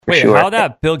Wait, sure. how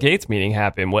that Bill Gates meeting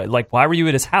happen? Why were you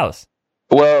at his house?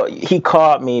 Well, he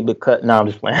called me because... No, I'm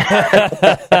just playing.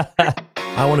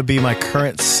 I want to be my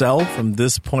current self from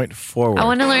this point forward. I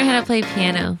want to learn how to play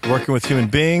piano. Working with human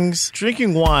beings,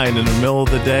 drinking wine in the middle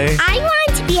of the day. I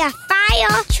want to be a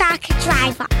fire truck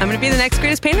driver. I'm going to be the next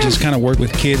greatest painter. Just kind of work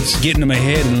with kids, getting them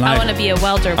ahead in life. I want to be a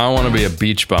welder. I want to be a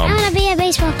beach bum. I want to be a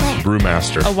baseball player.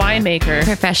 Brewmaster. A winemaker.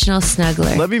 Professional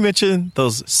snuggler. Let me mention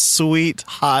those sweet,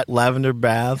 hot lavender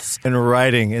baths and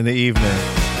writing in the evening.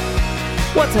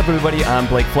 What's up, everybody? I'm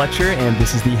Blake Fletcher, and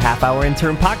this is the Half Hour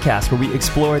Intern Podcast, where we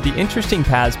explore the interesting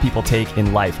paths people take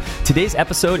in life. Today's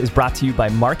episode is brought to you by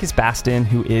Marcus Baston,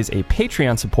 who is a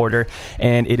Patreon supporter,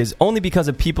 and it is only because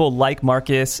of people like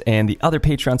Marcus and the other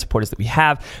Patreon supporters that we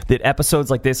have that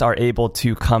episodes like this are able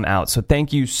to come out. So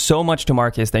thank you so much to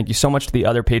Marcus. Thank you so much to the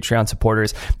other Patreon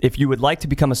supporters. If you would like to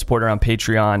become a supporter on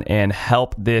Patreon and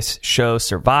help this show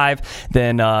survive,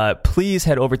 then please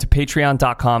head over to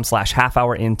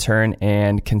patreon.com/halfhourintern and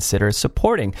consider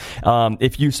supporting.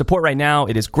 If you support right now,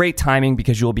 it is great timing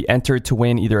because you will be entered to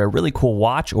win either a really cool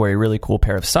watch or a really cool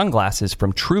pair of sunglasses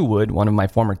from Truewood, one of my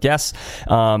former guests.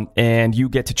 And you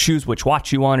get to choose which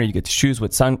watch you want, or you get to choose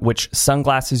which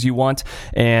sunglasses you want.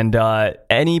 And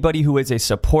anybody who is a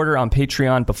supporter on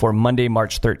Patreon before Monday,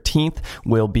 March 13th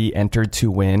will be entered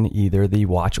to win either the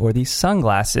watch or the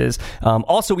sunglasses.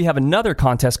 Also, we have another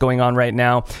contest going on right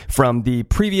now from the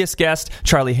previous guest,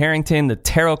 Charlie Harrington, the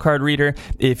tarot card reader.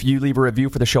 If you leave a review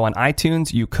for the show on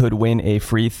iTunes, you could win a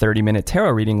free 30-minute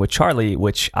tarot reading with Charlie,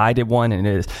 which I did one, and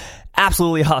it is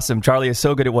absolutely awesome. Charlie is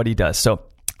so good at what he does. So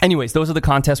anyways, those are the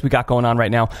contests we got going on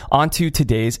right now. On to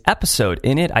today's episode.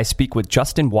 In it, I speak with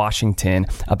Justin Washington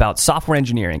about software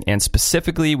engineering, and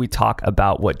specifically, we talk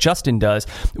about what Justin does,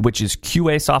 which is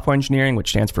QA software engineering, which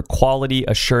stands for Quality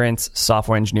Assurance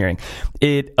Software Engineering.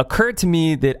 It occurred to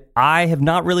me that I have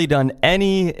not really done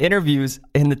any interviews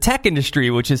in the tech industry,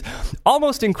 which is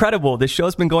almost incredible. This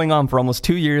show's been going on for almost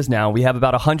 2 years now. We have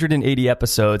about 180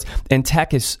 episodes, and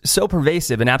tech is so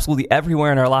pervasive and absolutely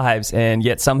everywhere in our lives, and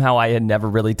yet somehow I had never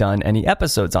really done any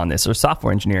episodes on this or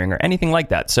software engineering or anything like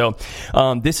that. So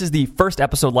this is the first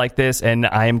episode like this, and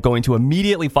I am going to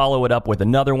immediately follow it up with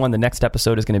another one. The next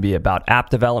episode is going to be about app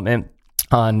development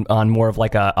on more of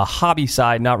like a hobby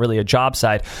side, not really a job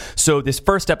side. So this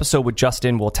first episode with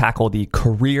Justin will tackle the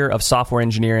career of software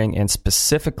engineering and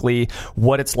specifically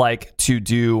what it's like to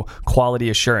do quality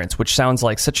assurance, which sounds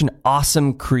like such an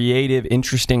awesome, creative,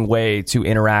 interesting way to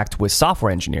interact with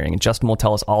software engineering. And Justin will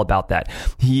tell us all about that.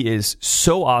 He is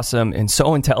so awesome and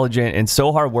so intelligent and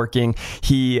so hardworking.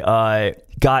 He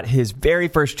got his very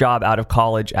first job out of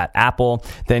college at Apple.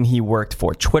 Then he worked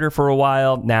for Twitter for a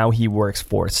while. Now he works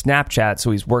for Snapchat. So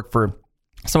he's worked for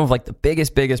some of like the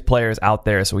biggest players out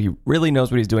there. So he really knows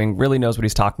what he's doing, really knows what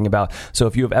he's talking about. So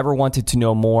if you have ever wanted to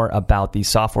know more about the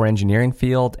software engineering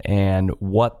field and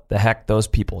what the heck those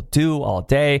people do all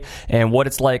day and what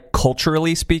it's like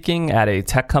culturally speaking at a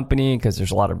tech company, because there's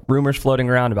a lot of rumors floating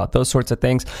around about those sorts of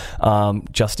things,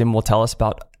 Justin will tell us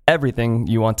about everything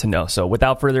you want to know. So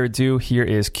without further ado, here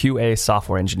is QA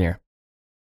software engineer.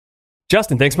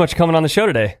 Justin, thanks so much for coming on the show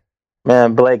today.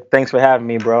 Man, Blake, thanks for having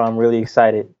me, bro. I'm really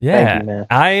excited. Yeah, thank you, man.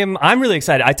 I'm really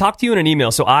excited. I talked to you in an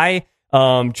email. So I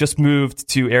just moved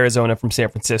to Arizona from San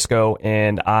Francisco,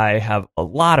 and I have a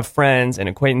lot of friends and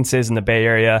acquaintances in the Bay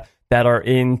Area that are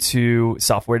into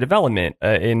software development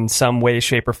in some way,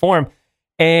 shape, or form.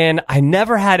 And I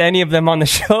never had any of them on the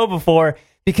show before,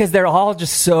 because they're all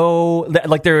just so,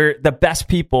 like, they're the best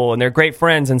people and they're great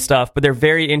friends and stuff, but they're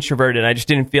very introverted. I just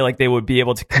didn't feel like they would be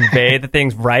able to convey the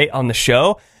things right on the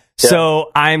show. Yeah.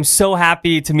 So I'm so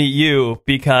happy to meet you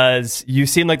because you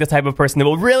seem like the type of person that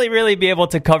will really, really be able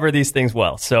to cover these things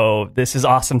well. So this is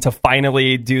awesome to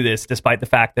finally do this, despite the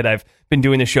fact that I've been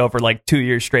doing the show for like 2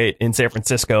 years straight in San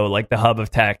Francisco, like the hub of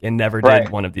tech, and never did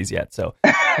one of these yet. So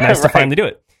nice to finally do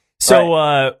it.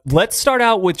 So let's start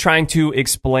out with trying to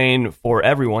explain for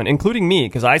everyone, including me,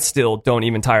 because I still don't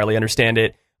even entirely understand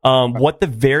it, what the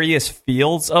various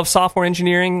fields of software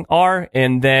engineering are,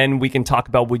 and then we can talk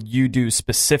about what you do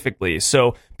specifically.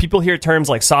 So people hear terms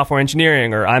like software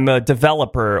engineering, or I'm a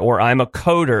developer, or I'm a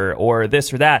coder, or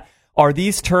this or that. Are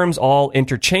these terms all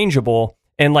interchangeable?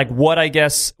 And like what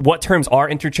terms are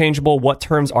interchangeable, what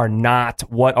terms are not?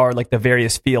 What are like the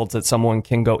various fields that someone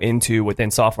can go into within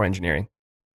software engineering?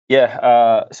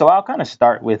 Yeah, so I'll kind of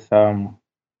start with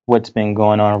what's been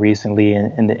going on recently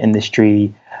in the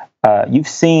industry. You've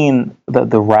seen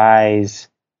the rise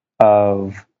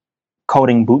of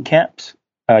coding boot camps.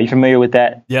 You familiar with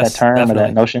that, yes, that term definitely. or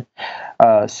that notion?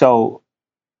 So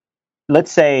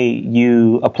let's say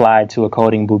you applied to a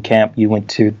coding boot camp. You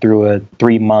went through a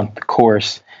 3-month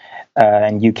course.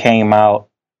 and you came out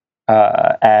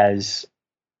as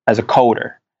a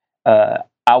coder,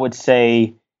 I would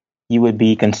say you would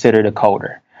be considered a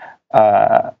coder.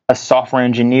 A software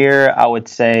engineer, I would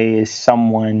say, is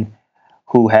someone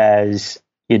who has,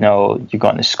 you've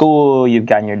gone to school, you've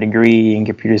gotten your degree in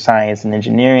computer science and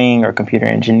engineering or computer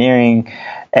engineering,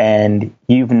 and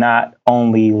you've not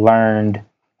only learned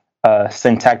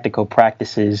syntactical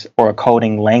practices or a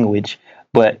coding language,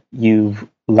 but you've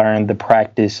learned the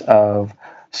practice of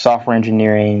software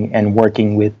engineering and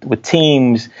working with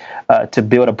teams to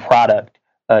build a product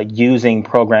using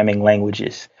programming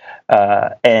languages.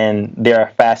 And there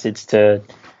are facets to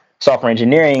software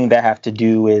engineering that have to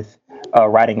do with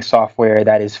writing software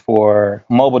that is for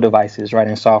mobile devices,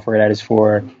 writing software that is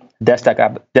for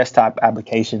desktop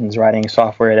applications, writing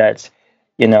software that's,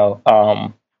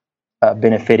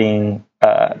 benefiting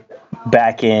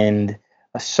back-end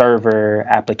server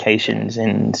applications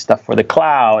and stuff for the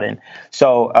cloud. And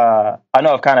so I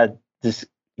know I've kind of just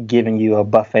given you a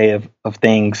buffet of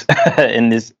things in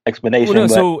this explanation. Well,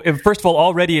 no, so first of all,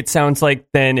 already it sounds like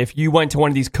then if you went to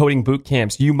one of these coding boot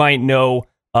camps, you might know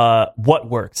what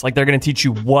works. Like they're going to teach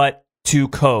you what to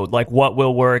code, like what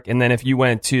will work. And then if you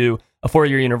went to a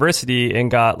 4-year university and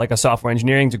got like a software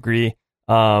engineering degree,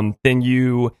 then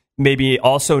you maybe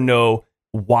also know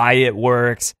why it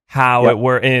works, how it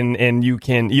works, and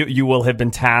you will have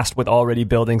been tasked with already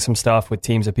building some stuff with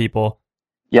teams of people.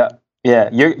 Yeah.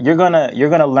 You're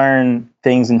gonna learn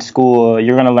things in school.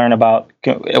 You're gonna learn about.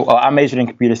 I majored in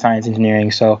computer science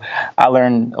engineering, so I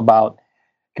learned about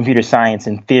computer science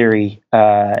and theory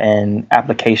and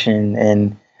application,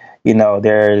 and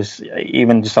there's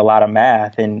even just a lot of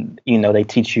math, and they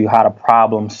teach you how to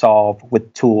problem solve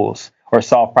with tools or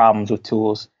solve problems with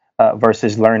tools.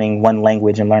 Versus learning one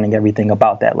language and learning everything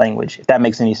about that language, if that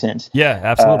makes any sense. Yeah,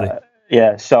 absolutely.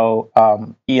 So,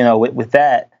 with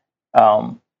that,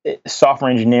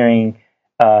 software engineering,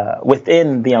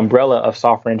 within the umbrella of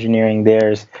software engineering,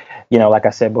 there's, like I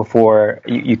said before,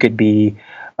 you could be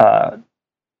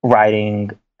writing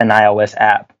an iOS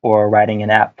app or writing an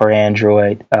app for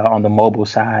Android on the mobile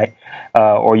side,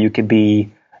 or you could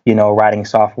be, writing a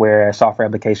software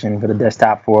application for the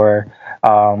desktop for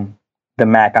the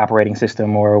Mac operating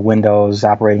system or Windows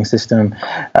operating system.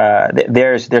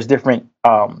 There's different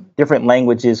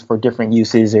languages for different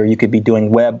uses, or you could be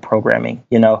doing web programming.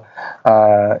 You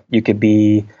could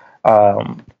be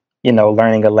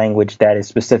learning a language that is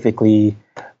specifically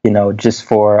just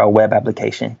for a web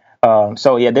application.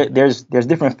 There's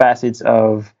different facets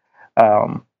of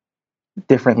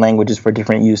different languages for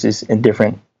different uses and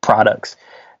different products.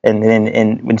 And then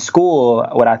in school,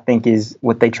 what I think is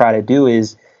what they try to do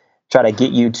is try to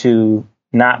get you to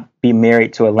not be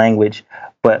married to a language,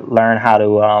 but learn how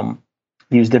to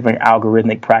use different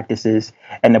algorithmic practices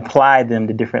and apply them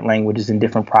to different languages and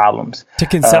different problems. To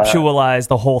conceptualize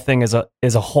the whole thing as a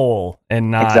whole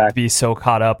and not be so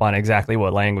caught up on exactly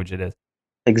what language it is.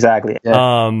 Exactly.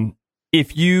 Yeah.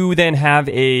 If you then have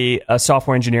a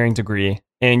software engineering degree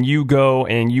and you go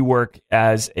and you work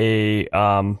as a,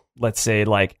 let's say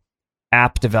like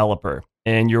app developer,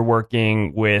 and you're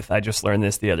working with, I just learned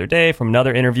this the other day from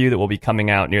another interview that will be coming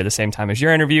out near the same time as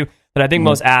your interview, but I think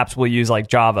most apps will use like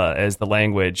Java as the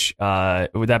language.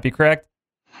 Would that be correct?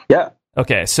 Yeah.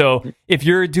 Okay. So if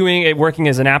you're working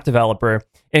as an app developer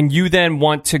and you then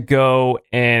want to go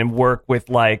and work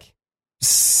with like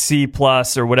C+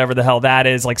 or whatever the hell that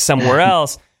is, like somewhere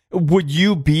else, would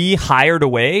you be hired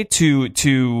away to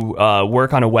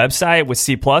work on a website with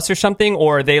C+ or something?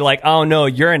 Or are they like, oh no,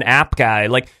 you're an app guy.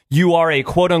 Like you are a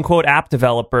quote unquote app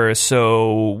developer.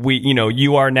 So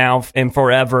you are now and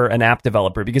forever an app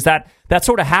developer, because that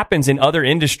sort of happens in other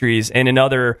industries and in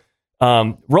other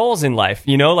roles in life.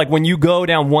 Like when you go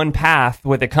down one path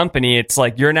with a company, it's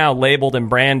like you're now labeled and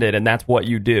branded and that's what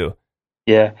you do.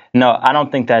 Yeah, no, I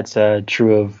don't think that's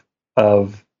true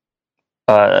of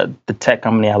the tech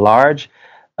company at large.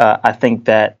 I think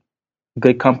that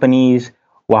good companies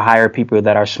will hire people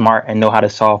that are smart and know how to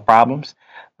solve problems.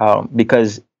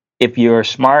 Because if you're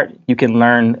smart, you can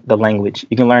learn the language.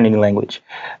 You can learn any language.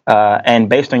 And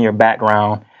based on your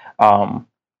background,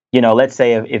 let's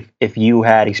say if you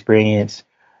had experience,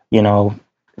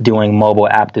 doing mobile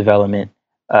app development,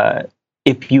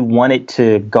 if you wanted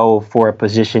to go for a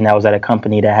position that was at a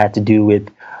company that had to do with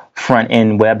front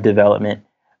end web development,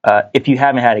 if you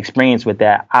haven't had experience with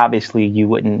that, obviously you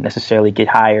wouldn't necessarily get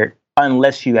hired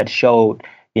unless you had showed,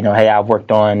 hey, I've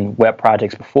worked on web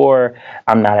projects before.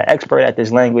 I'm not an expert at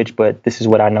this language, but this is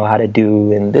what I know how to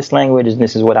do in this language, and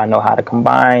this is what I know how to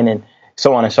combine, and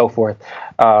so on and so forth.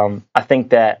 I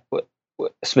think that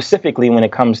specifically when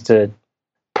it comes to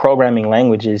programming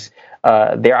languages,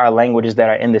 there are languages that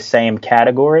are in the same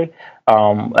category.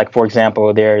 Like, for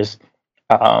example, there's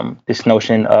this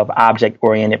notion of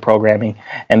object-oriented programming,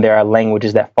 and there are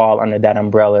languages that fall under that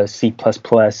umbrella: C++,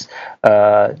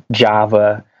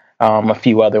 Java, a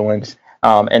few other ones.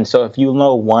 And so, if you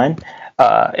know one,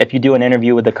 if you do an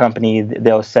interview with the company,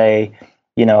 they'll say,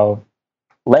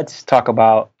 let's talk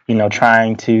about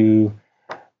trying to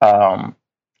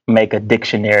make a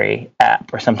dictionary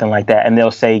app or something like that, and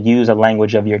they'll say use a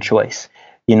language of your choice.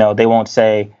 They won't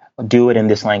say do it in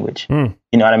this language. You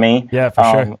know what I mean? Yeah, for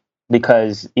sure.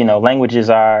 Because languages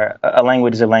are a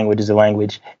language is a language is a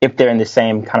language if they're in the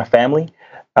same kind of family.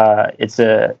 It's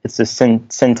a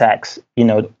syntax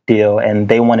deal, and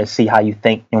they want to see how you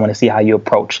think. They want to see how you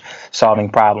approach solving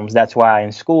problems. That's why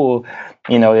in school,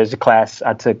 there's a class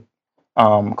I took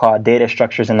called Data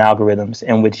Structures and Algorithms,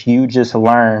 in which you just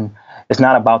learn. It's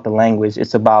not about the language.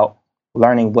 It's about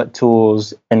learning what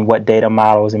tools and what data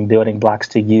models and building blocks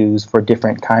to use for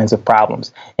different kinds of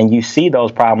problems. And you see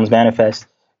those problems manifest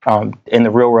in the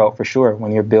real world for sure.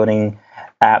 When you're building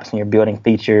apps and you're building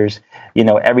features,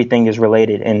 everything is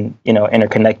related and,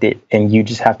 interconnected. And you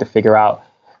just have to figure out,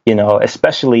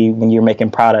 especially when you're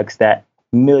making products that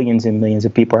millions and millions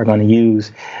of people are going to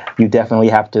use, you definitely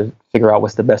have to figure out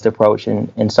what's the best approach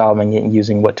in solving it and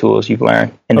using what tools you've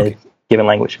learned in a given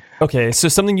language. Okay, so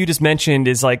something you just mentioned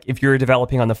is like if you're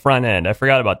developing on the front end. I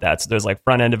forgot about that. So there's like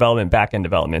front end development, back end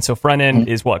development. So front end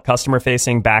is what? Customer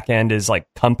facing. Back end is like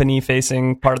company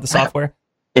facing part of the software?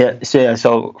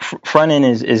 So front end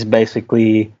is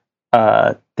basically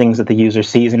things that the user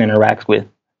sees and interacts with.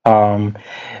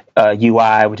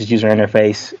 UI, which is user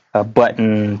interface,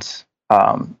 buttons,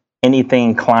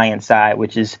 anything client side,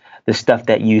 which is the stuff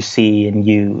that you see and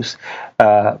use.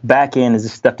 Back end is the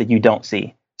stuff that you don't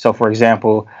see. So, for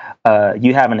example,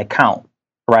 you have an account,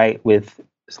 right, with,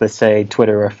 let's say,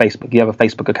 Twitter or Facebook. You have a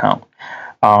Facebook account.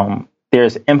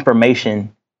 There's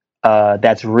information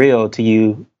that's real to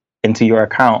you into your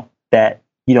account that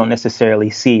you don't necessarily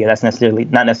see. That's not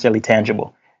necessarily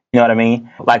tangible. You know what I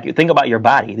mean? Like, you think about your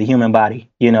body, the human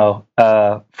body.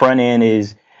 Front end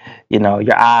is,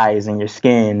 your eyes and your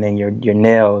skin and your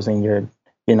nails and your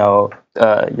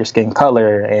skin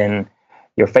color and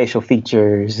your facial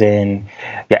features and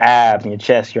your abs and your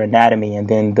chest, your anatomy. And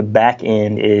then the back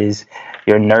end is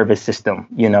your nervous system,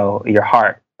 your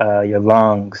heart, your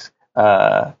lungs,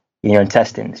 your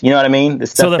intestines. You know what I mean?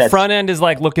 So the front end is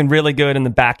like looking really good and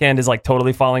the back end is like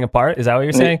totally falling apart. Is that what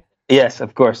you're saying? Yes,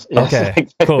 of course. Yes. Okay,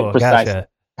 cool. Gotcha.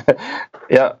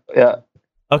 Yeah.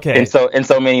 Okay. In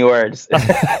so many words.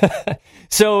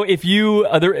 So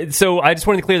so I just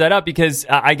wanted to clear that up because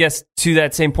I guess to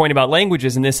that same point about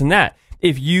languages and this and that,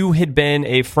 if you had been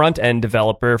a front-end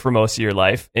developer for most of your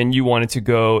life and you wanted to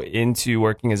go into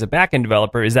working as a back-end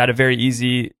developer, is that a very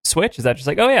easy switch? Is that just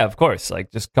like, oh yeah, of course,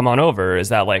 like just come on over? Or is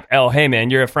that like, oh, hey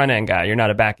man, you're a front-end guy, you're not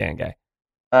a back-end guy?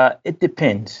 It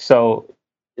depends. So,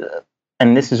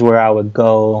 and this is where I would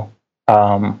go.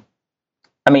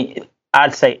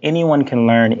 I'd say anyone can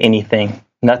learn anything.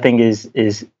 Nothing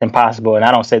is impossible. And I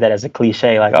don't say that as a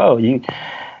cliche, like, oh, you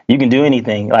can do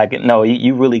anything. Like, no,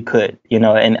 you really could,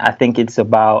 and I think it's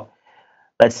about,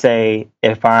 let's say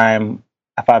if I've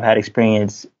had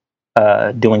experience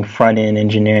doing front end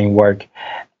engineering work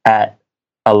at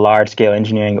a large scale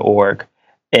engineering org,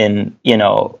 and,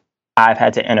 I've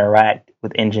had to interact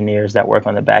with engineers that work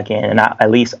on the back end, and I at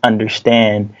least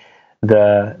understand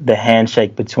the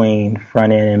handshake between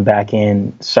front end and back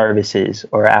end services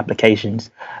or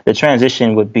applications, the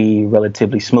transition would be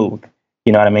relatively smooth.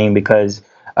 You know what I mean? Because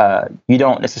you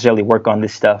don't necessarily work on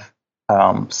this stuff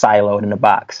siloed in a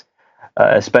box,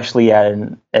 especially at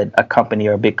a company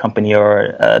or a big company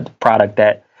or a product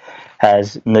that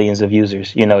has millions of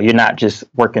users. You're not just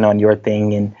working on your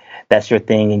thing and that's your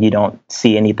thing and you don't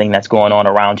see anything that's going on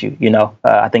around you.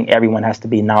 I think everyone has to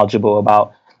be knowledgeable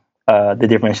about the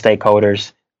different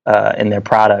stakeholders in their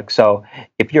product. So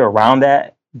if you're around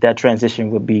that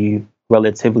transition would be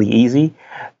relatively easy.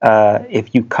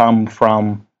 If you come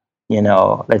from,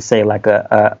 let's say like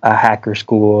a hacker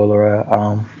school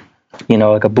or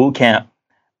like a boot camp,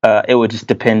 it would just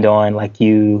depend on like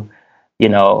the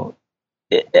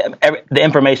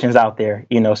information's out there,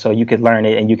 so you could learn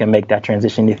it and you can make that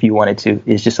transition if you wanted to.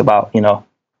 It's just about,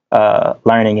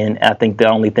 learning. And I think the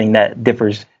only thing that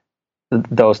differs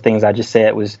those things I just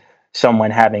said was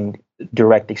someone having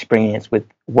direct experience with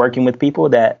working with people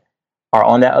that are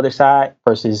on that other side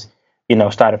versus,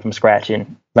 starting from scratch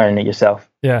and learning it yourself.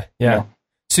 Yeah.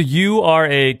 So you are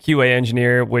a QA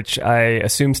engineer, which I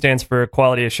assume stands for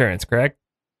quality assurance, correct?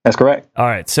 That's correct. All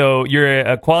right. So you're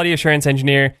a quality assurance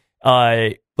engineer.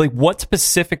 like what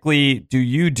specifically do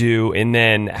you do, and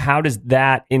then how does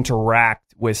that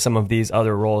interact with some of these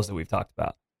other roles that we've talked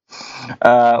about?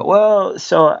 Well,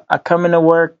 so I come into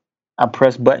work, I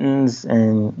press buttons,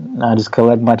 and I just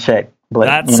collect my check. But,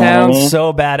 That you know what I sounds mean?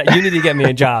 so bad. You need to get me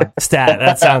a job, Stat.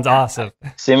 That sounds awesome.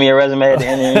 Send me a resume at the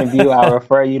end of the interview. I'll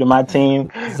refer you to my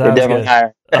team. We're Sounds definitely good.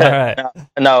 hiring. All right.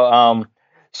 No,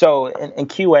 so in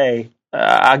QA,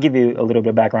 I'll give you a little bit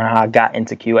of background on how I got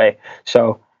into QA.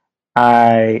 So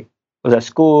I was at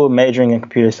school majoring in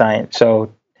computer science.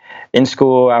 So in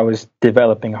school, I was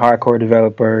developing, hardcore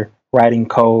developer, writing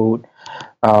code,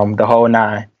 the whole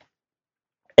nine.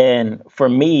 And for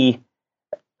me,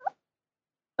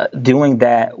 doing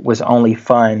that was only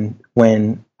fun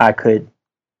when I could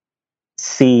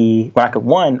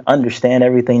one, understand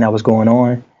everything that was going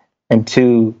on, and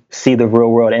two, see the real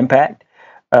world impact.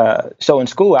 So in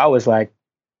school, I was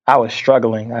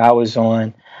struggling. I was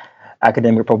on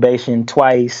academic probation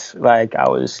twice. Like I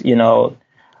was,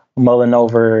 mulling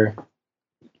over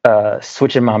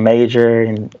switching my major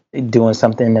and doing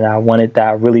something that I wanted, that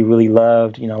I really, really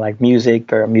loved, like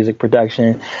music or music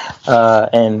production.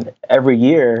 And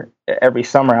every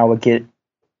summer, I would get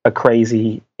a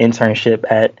crazy internship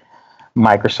at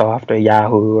Microsoft or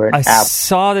Yahoo or Apple. I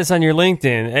saw this on your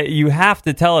LinkedIn. You have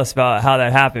to tell us about how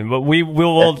that happened, but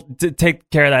we'll take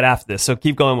care of that after this. So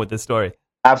keep going with this story.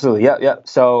 Absolutely. Yep.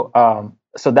 So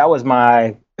that was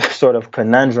my sort of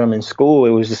conundrum in school. It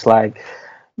was just like,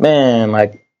 man,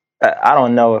 like, I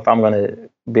don't know if I'm going to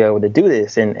be able to do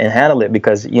this and handle it,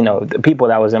 because, the people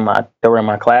that were in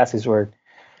my classes were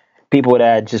people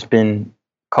that had just been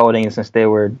coding since they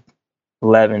were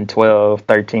 11, 12,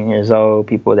 13 years old,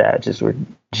 people that just were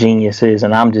geniuses.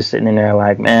 And I'm just sitting in there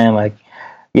like, man, like,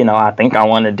 I think I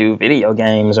want to do video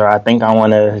games, or I think I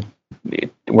want to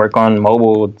work on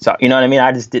mobile. So, you know what I mean?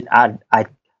 I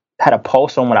had a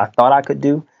pulse on what I thought I could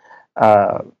do.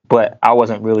 But I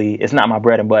wasn't really, it's not my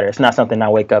bread and butter. It's not something I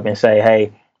wake up and say,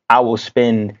 hey, I will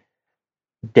spend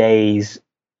days,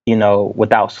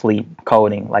 without sleep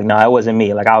coding. Like, no, it wasn't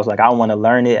me. Like, I was like, I want to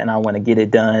learn it and I want to get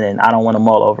it done and I don't want to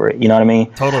mull over it. You know what I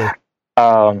mean? Totally.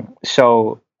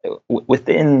 So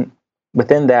within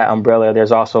that umbrella,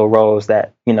 there's also roles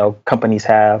that, companies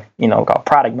have, called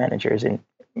product managers and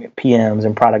PMs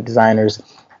and product designers.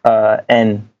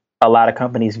 And a lot of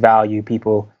companies value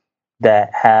people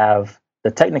that have the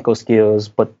technical skills,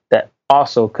 but that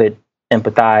also could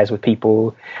empathize with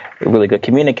people. They're really good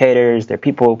communicators. They're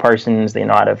people persons. They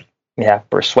know how to have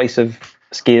persuasive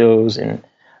skills, and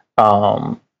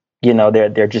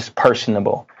they're just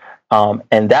personable.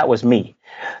 And that was me,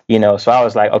 So I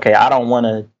was like, okay, I don't want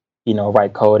to,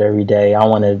 write code every day. I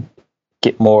want to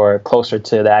get more closer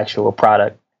to the actual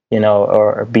product,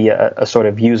 or be a sort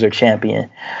of user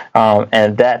champion.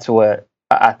 And that's what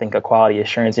I think a quality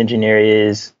assurance engineer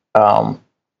is.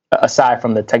 Aside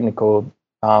from the technical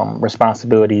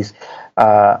responsibilities,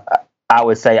 I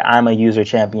would say I'm a user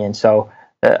champion. So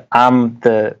I'm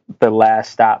the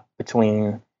last stop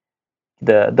between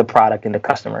the product and the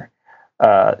customer.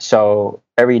 So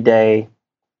every day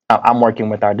I'm working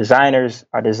with our designers.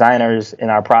 Our designers and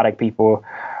our product people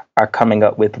are coming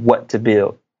up with what to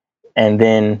build, and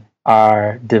then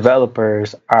our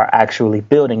developers are actually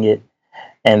building it.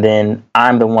 And then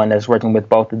I'm the one that's working with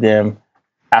both of them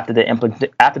after the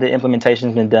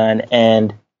implementation's been done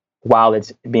and while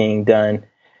it's being done,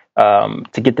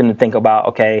 to get them to think about,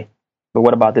 okay, but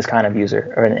what about this kind of user?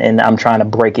 And I'm trying to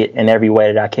break it in every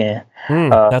way that I can.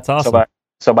 That's awesome.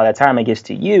 So by the time it gets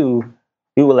to you,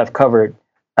 we will have covered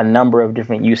a number of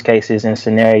different use cases and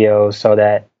scenarios so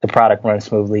that the product runs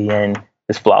smoothly and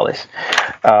is flawless.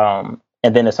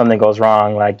 And then if something goes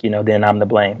wrong, then I'm to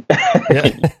blame.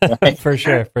 Yeah. For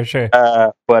sure.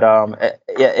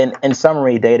 In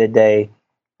summary, day to day,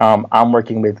 I'm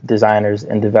working with designers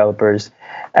and developers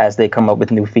as they come up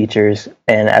with new features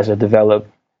and as they develop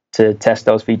to test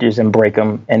those features and break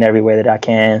them in every way that I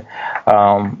can.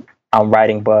 I'm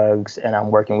writing bugs and I'm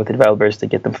working with the developers to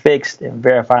get them fixed and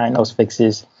verifying those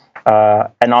fixes,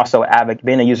 and also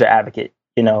being a user advocate.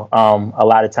 A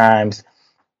lot of times,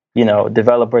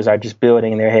 developers are just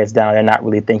building their heads down. They're not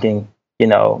really thinking,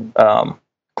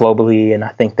 globally. And I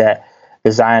think that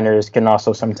designers can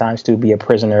also sometimes too be a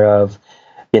prisoner of,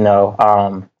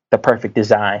 the perfect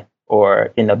design,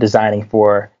 or, designing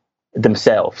for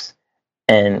themselves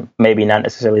and maybe not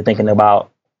necessarily thinking about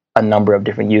a number of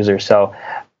different users. So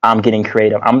I'm getting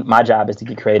creative. My job is to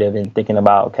get creative and thinking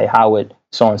about, okay, how would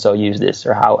so-and-so use this,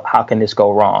 or how can this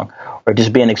go wrong, or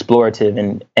just being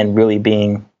explorative and really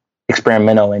being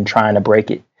experimental and trying to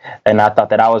break it. And I thought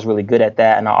that I was really good at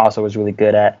that. And I also was really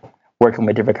good at working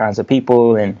with different kinds of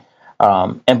people and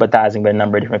empathizing with a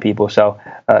number of different people. So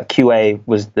QA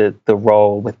was the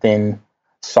role within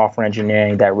software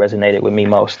engineering that resonated with me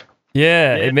most.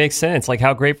 Yeah, it makes sense. Like,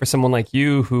 how great for someone like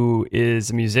you who is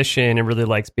a musician and really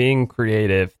likes being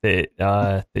creative that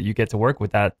that you get to work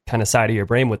with that kind of side of your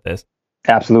brain with this.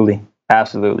 Absolutely.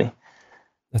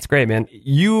 That's great, man.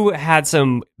 You had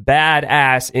some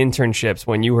badass internships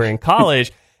when you were in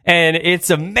college. And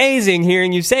it's amazing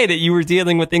hearing you say that you were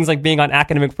dealing with things like being on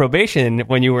academic probation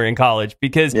when you were in college,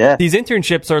 because these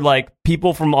internships are like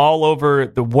people from all over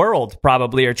the world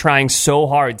probably are trying so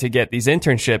hard to get these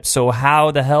internships. So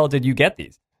how the hell did you get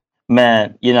these?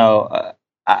 Man, I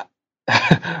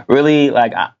really,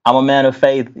 like, I'm a man of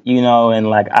faith, and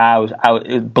like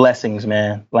blessings,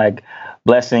 man, like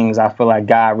blessings. I feel like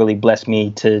God really blessed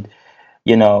me to,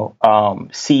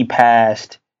 see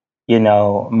past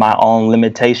my own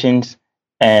limitations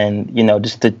and,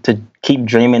 just to keep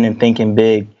dreaming and thinking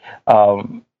big.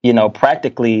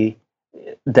 Practically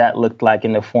that looked like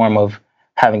in the form of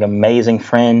having amazing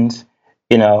friends,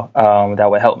 that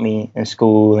would help me in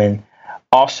school. And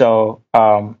also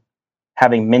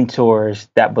having mentors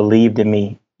that believed in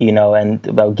me, and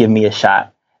they'll give me a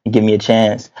shot and give me a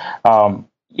chance. My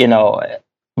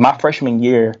freshman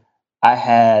year, I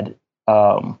had,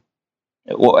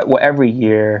 every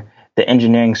year, the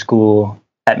engineering school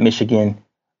at Michigan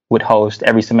would host,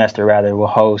 every semester rather, will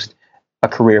host a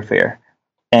career fair.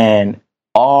 And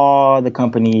all the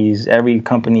companies, every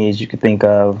company as you could think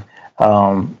of,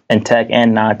 in tech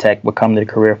and non-tech would come to the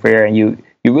career fair. And you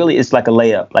really, it's like a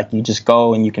layup. Like, you just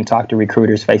go and you can talk to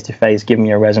recruiters face to face, give them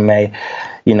your resume,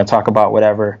 talk about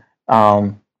whatever.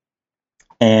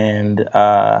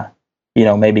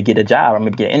 Maybe get a job or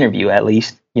maybe get an interview at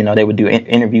least. They would do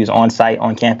interviews on site,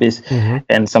 on campus,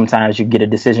 and sometimes you get a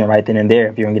decision right then and there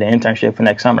if you're going to get an internship for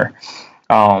next summer.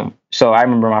 So I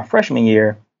remember my freshman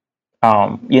year,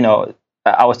 I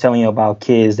was telling you about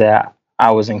kids that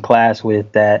I was in class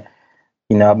with that,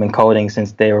 I've been coding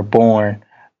since they were born,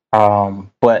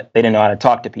 but they didn't know how to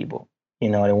talk to people. They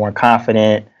weren't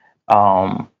confident,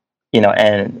 and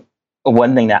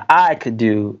one thing that I could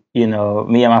do, me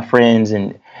and my friends,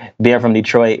 and being from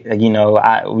Detroit,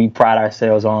 we pride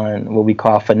ourselves on what we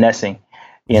call finessing,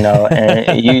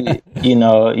 and you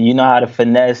know how to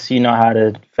finesse, you know how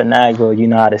to finagle, you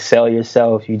know how to sell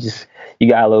yourself. You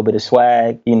got a little bit of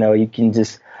swag, you can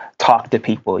just talk to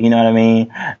people, you know what I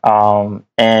mean?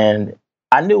 And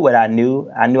I knew what I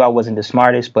knew. I knew I wasn't the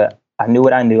smartest, but I knew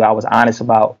what I knew. I was honest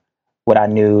about what I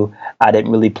knew. I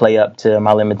didn't really play up to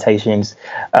my limitations.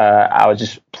 I would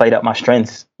just played up my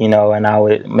strengths, and I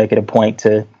would make it a point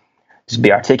to just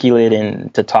be articulate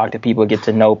and to talk to people, get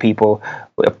to know people.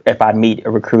 If I meet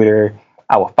a recruiter,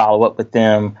 I would follow up with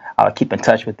them. I would keep in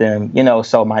touch with them,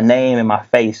 so my name and my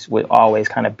face would always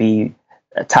kind of be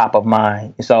top of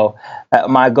mind. So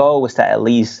my goal was to at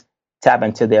least tap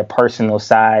into their personal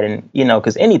side, and,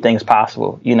 because anything's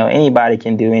possible, anybody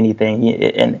can do anything.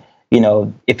 And,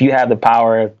 if you have the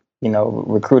power,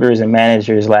 recruiters and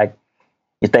managers, like,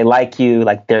 if they like you,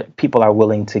 like, people are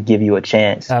willing to give you a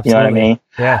chance. Absolutely. You know what I mean?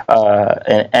 Yeah.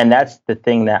 And that's the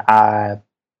thing that I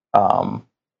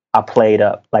played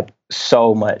up, like,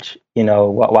 so much,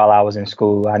 while I was in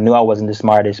school. I knew I wasn't the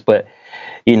smartest, but,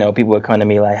 people would come to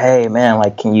me like, hey man,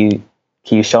 like, can you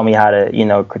show me how to,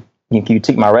 can you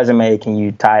take my resume? Can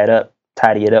you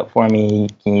tidy it up for me?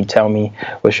 Can you tell me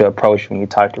what's your approach when you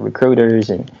talk to recruiters?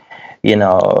 And,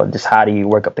 just how do you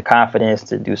work up the confidence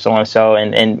to do so and so?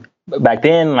 And back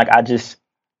then, like, I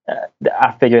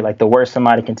figured, like, the worst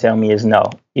somebody can tell me is no,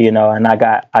 and I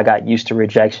got used to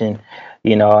rejection,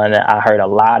 and I heard a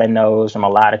lot of no's from a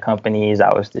lot of companies.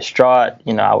 I was distraught,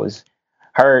 I was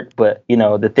hurt, but,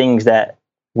 the things that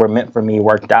were meant for me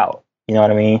worked out. You know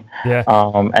what I mean? Yeah.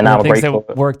 And I'm things grateful.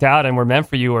 that worked out and were meant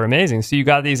for you were amazing. So you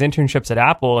got these internships at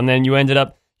Apple, and then you ended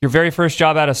up, your very first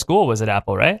job out of school was at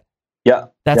Apple, right? Yeah.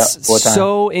 That's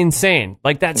so insane.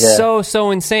 Like, that's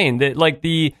so insane that, like,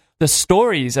 the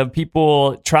stories of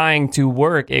people trying to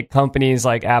work at companies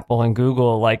like Apple and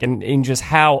Google, like, and just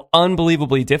how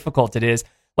unbelievably difficult it is.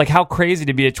 Like, how crazy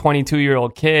to be a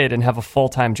 22-year-old kid and have a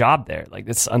full-time job there. Like,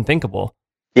 it's unthinkable.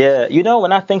 Yeah.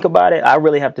 When I think about it, I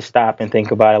really have to stop and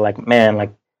think about it. Like, man,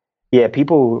 like, yeah,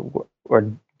 people were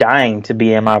dying to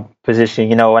be in my position.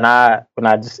 When I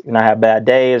have bad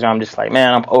days, or I'm just like,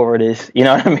 man, I'm over this. You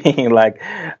know what I mean? Like,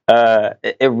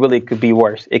 it really could be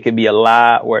worse. It could be a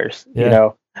lot worse. Yeah.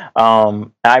 I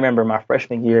remember my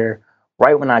freshman year,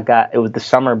 right when it was the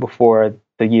summer before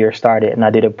the year started, and I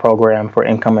did a program for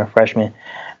incoming freshmen,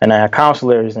 and I had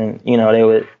counselors, and, they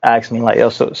would ask me like,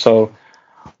 so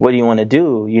what do you want to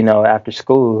do, after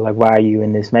school? Like, why are you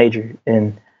in this major?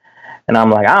 And And I'm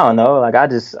like, I don't know, like I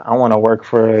want to work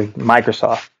for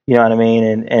Microsoft. You know what I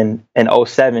mean? And in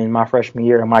 '07, my freshman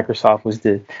year, Microsoft was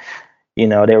they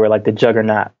were like the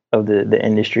juggernaut of the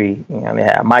industry. You know, they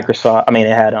had Microsoft. I mean,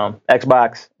 they had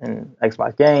Xbox and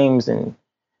Xbox games and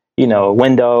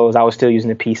Windows. I was still using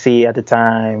the PC at the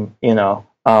time.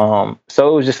 So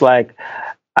it was just like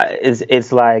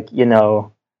it's like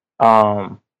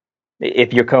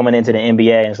if you're coming into the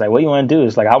NBA and it's like, what do you want to do?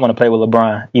 It's like, I want to play with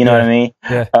LeBron. You know what I mean?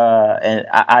 Yeah. And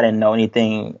I didn't know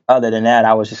anything other than that.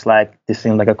 I was just like, this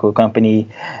seemed like a cool company.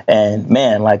 And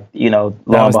man, like, lo and behold,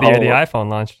 that was the year the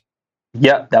iPhone launched.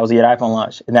 Yep, that was the year the iPhone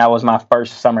launched. And that was my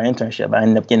first summer internship. I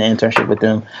ended up getting an internship with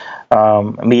them,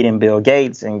 meeting Bill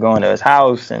Gates and going to his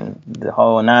house and the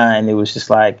whole nine. It was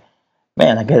just like,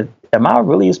 man, am I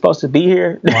really supposed to be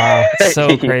here? Wow,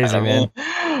 so crazy, man.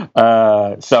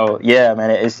 So yeah,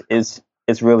 man,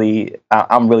 it's really,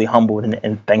 I'm really humbled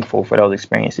and thankful for those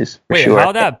experiences. Wait, sure.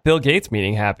 how that Bill Gates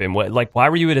meeting happen? Why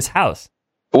were you at his house?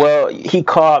 Well, he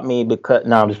called me because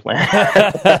I'm just playing.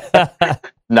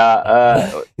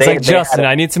 He's like, Justin,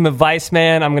 I need some advice,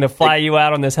 man. I'm gonna fly you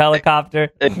out on this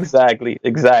helicopter. Exactly.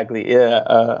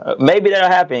 Yeah. Maybe that'll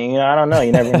happen. I don't know.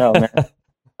 You never know,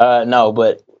 man. No,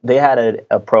 but they had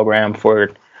a program for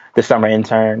the summer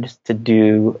interns to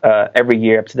do every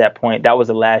year up to that point. That was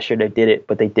the last year they did it,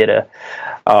 but they did a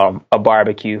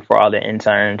barbecue for all the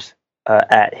interns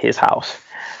at his house.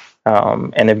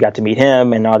 And they've got to meet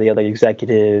him and all the other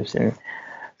executives, and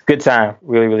good time,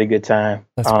 really, really good time.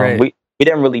 That's great. We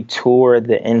didn't really tour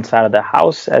the inside of the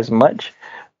house as much.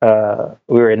 We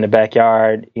were in the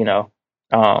backyard, the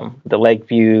lake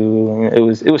view. It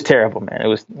was terrible, man. It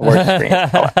was the worst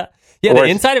experience. Yeah, the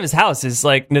inside of his house is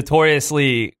like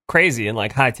notoriously crazy and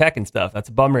like high tech and stuff. That's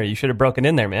a bummer. You should have broken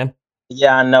in there, man.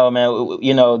 Yeah, I know, man.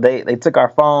 They took our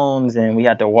phones and we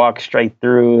had to walk straight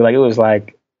through. Like it was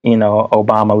like,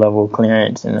 Obama level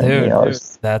clearance. And dude,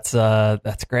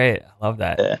 that's great. I love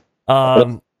that. Yeah.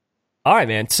 All right,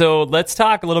 man. So let's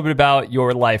talk a little bit about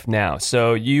your life now.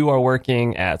 So you are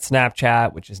working at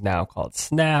Snapchat, which is now called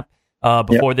Snap.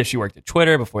 Before this, you worked at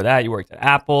Twitter. Before that, you worked at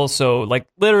Apple. So like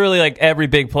literally like every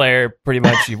big player pretty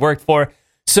much you've worked for.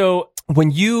 So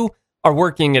when you are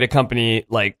working at a company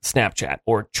like Snapchat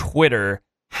or Twitter,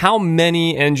 how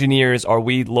many engineers are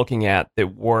we looking at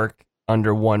that work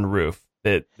under one roof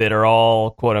that are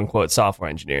all quote unquote software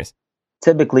engineers?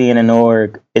 Typically in an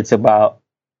org, it's about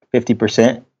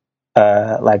 50%.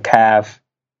 Like half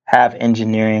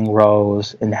engineering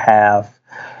roles and half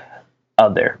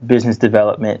other business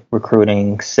development,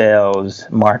 recruiting, sales,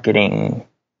 marketing,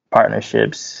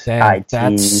 partnerships. Damn, IT.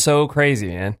 That's so crazy,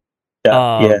 man.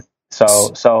 Yeah.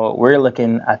 So we're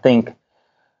looking. I think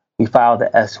we filed the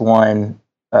S1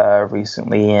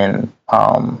 recently, and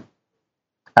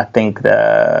I think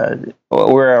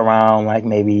we're around like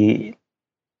maybe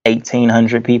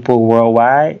 1,800 people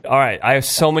worldwide. All right. I have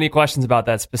so many questions about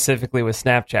that specifically with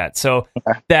Snapchat. So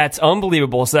that's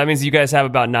unbelievable. So that means you guys have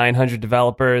about 900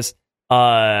 developers,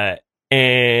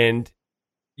 and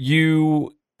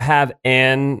you have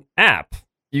an app.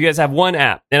 You guys have one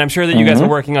app, and I'm sure that you guys are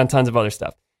working on tons of other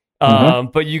stuff.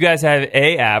 But you guys have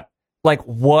a app. Like,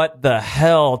 what the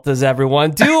hell does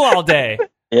everyone do all day?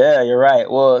 Yeah, you're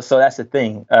right. Well, so that's the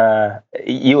thing.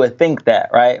 You would think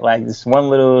that, right? Like this one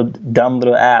little dumb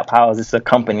little app. How is this a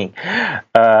company?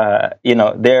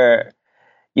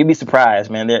 You'd be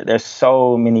surprised, man. There's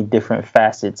so many different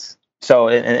facets. So,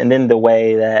 and then the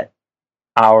way that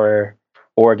our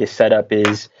org is set up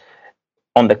is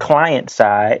on the client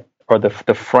side or the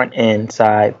front end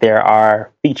side, there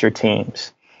are feature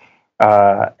teams,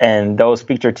 and those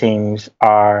feature teams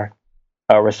are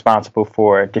responsible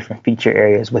for different feature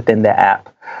areas within the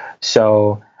app.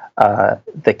 So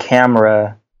the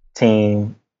camera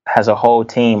team has a whole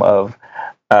team of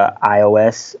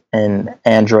iOS and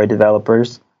Android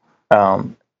developers,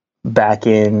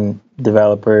 back-end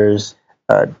developers,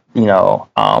 a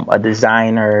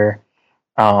designer,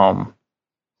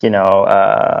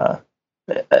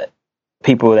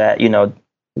 people that,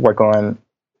 work on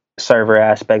server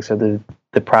aspects of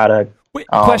the product. Wait,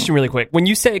 question really quick. When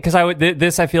you say, because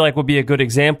this I feel like would be a good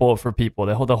example for people,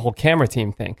 the whole camera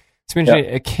team thing. So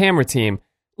a camera team,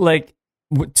 like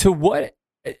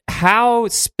how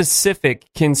specific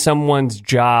can someone's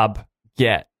job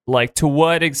get? Like to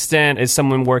what extent is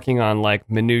someone working on like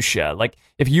minutia? Like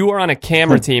if you are on a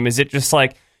camera team, is it just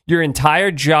like your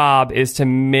entire job is to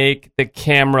make the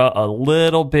camera a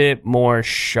little bit more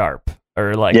sharp?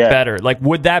 Or like better, like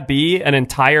would that be an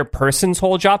entire person's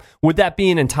whole job? Would that be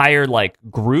an entire like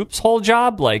group's whole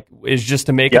job? Like is just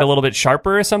to make it a little bit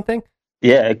sharper or something?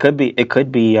 Yeah, it could be a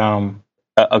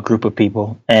group of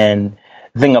people. And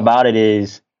the thing about it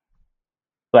is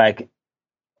like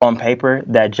on paper,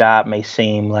 that job may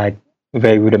seem like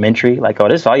very rudimentary. Like, oh,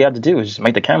 this all you have to do is just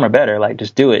make the camera better. Like,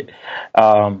 just do it.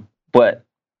 But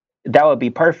that would be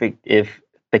perfect if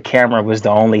the camera was the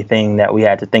only thing that we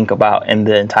had to think about in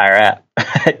the entire app.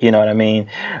 You know what I mean?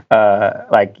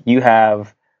 Like, you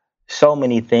have so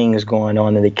many things going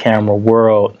on in the camera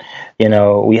world. You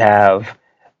know, we have,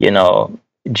 you know,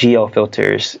 geo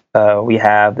filters. We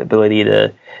have the ability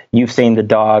to, you've seen the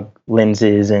dog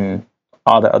lenses and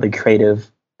all the other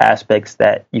creative aspects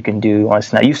that you can do on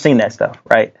Snap. You've seen that stuff,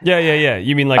 right? Yeah.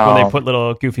 You mean like when they put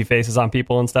little goofy faces on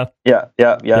people and stuff? Yeah.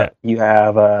 You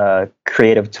have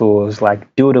creative tools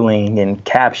like doodling and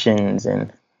captions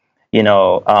and, you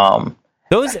know,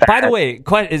 those, by the way,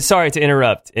 sorry to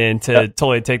interrupt and to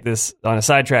totally take this on a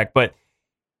sidetrack, but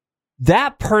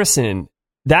that person,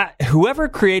 that whoever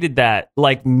created that,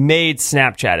 like, made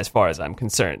Snapchat as far as I'm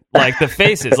concerned. Like, the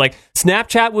faces, like,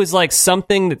 Snapchat was like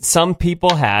something that some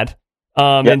people had.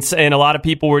 And a lot of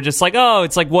people were just like, oh,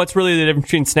 it's like, what's really the difference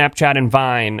between Snapchat and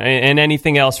Vine and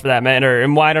anything else for that matter?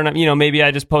 And why don't I, you know, maybe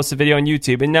I just post a video on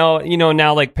YouTube, and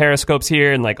now like Periscope's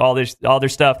here and like all their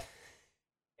stuff.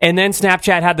 And then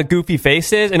Snapchat had the goofy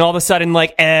faces, and all of a sudden,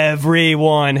 like,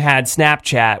 everyone had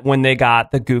Snapchat when they got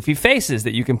the goofy faces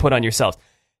that you can put on yourselves.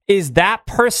 Is that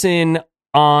person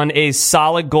on a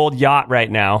solid gold yacht right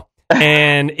now?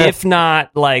 And if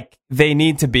not, like, they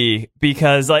need to be,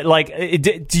 because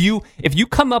if you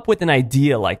come up with an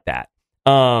idea like that,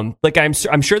 like,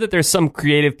 I'm sure that there's some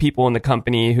creative people in the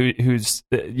company who's,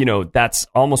 you know, that's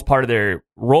almost part of their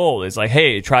role is like,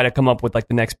 hey, try to come up with like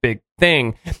the next big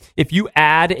thing. If you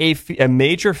add a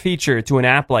major feature to an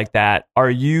app like that, do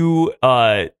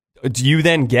you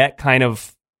then get kind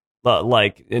of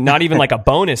like, not even like a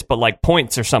bonus, but like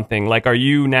points or something? Like, are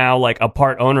you now like a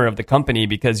part owner of the company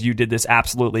because you did this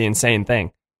absolutely insane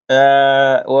thing?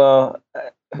 No.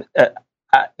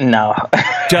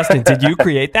 Justin, did you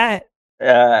create that?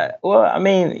 Well, I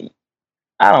mean,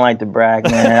 I don't like to brag,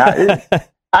 man.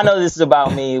 I know this is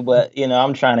about me, but, you know,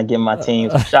 I'm trying to give my team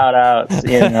some shout outs,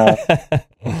 you know.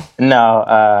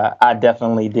 No, I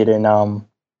definitely didn't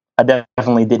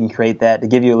create that. To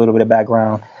give you a little bit of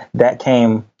background,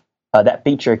 that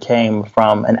feature came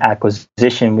from an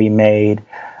acquisition we made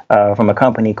from a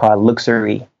company called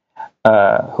Luxury,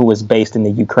 who was based in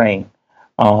the Ukraine.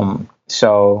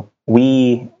 So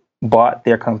we bought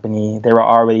their company. They were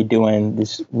already doing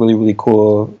this really, really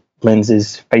cool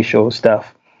lenses, facial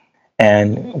stuff.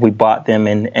 And we bought them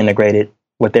and integrated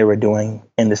what they were doing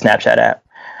in the Snapchat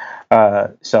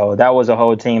app. So that was a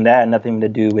whole team. That had nothing to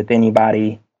do with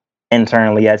anybody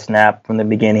internally at Snap from the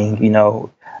beginning. You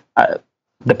know,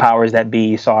 the powers that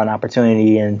be saw an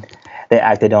opportunity and they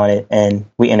acted on it, and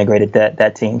we integrated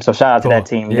that team. So shout out to that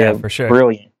team. Yeah, They're for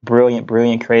sure.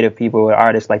 Brilliant creative people,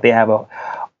 artists. Like, they have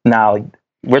now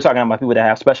we're talking about people that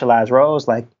have specialized roles.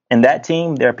 Like, in that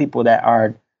team, there are people that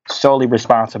are solely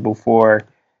responsible for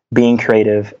being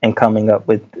creative and coming up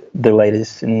with the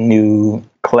latest new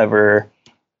clever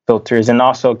filters, and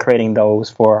also creating those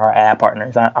for our ad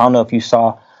partners. I don't know if you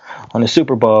saw on the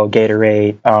Super Bowl,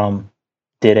 Gatorade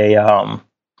did a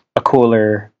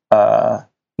cooler,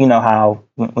 you know how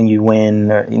when you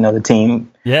win, or, you know, the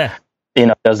team, you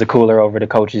know, does the cooler over the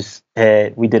coach's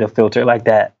head. We did a filter like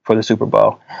that for the Super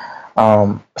Bowl.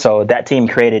 So that team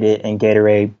created it, and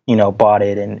Gatorade, you know, bought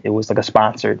it, and it was like a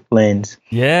sponsored lens.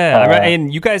 Yeah, right.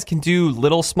 And you guys can do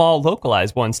little, small,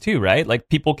 localized ones too, right? Like,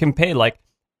 people can pay like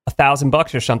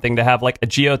 $1,000 or something to have like a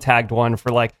geotagged one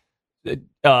for like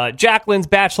Jacqueline's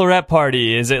bachelorette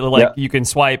party. Is it like you can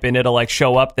swipe and it'll like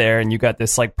show up there, and you got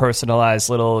this like personalized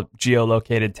little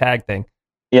geolocated tag thing?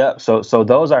 Yeah. So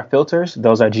those are filters.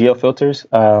 Those are geo filters.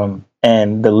 And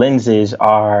the lenses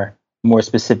are more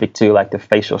specific to like the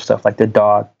facial stuff, like the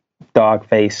dog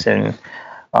face and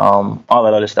all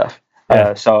that other stuff.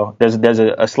 Yeah. So there's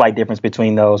a slight difference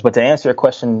between those. But to answer your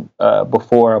question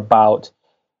before about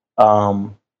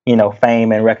you know,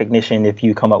 fame and recognition, if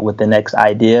you come up with the next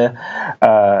idea,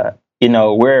 you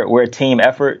know, we're a team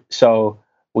effort. So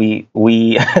we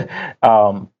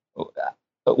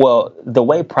well, the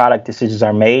way product decisions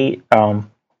are made,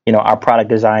 you know, our product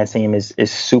design team is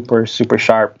super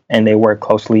sharp, and they work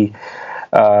closely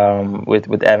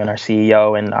with Evan, our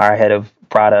CEO, and our head of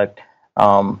product,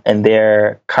 and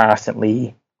they're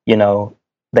constantly, you know,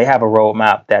 they have a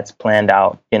roadmap that's planned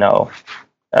out, you know,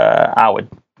 I would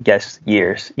guess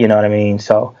years, you know what I mean?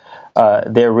 So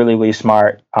they're really, really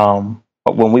smart.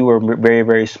 When we were very,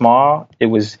 very small, it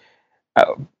was,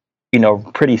 you know,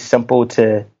 pretty simple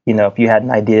to, you know, if you had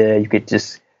an idea, you could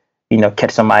just, you know,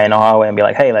 catch somebody in the hallway and be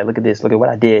like, hey, like, look at this, look at what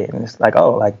I did. And it's like,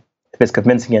 oh, like, if it's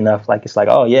convincing enough, like, it's like,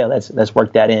 oh yeah, let's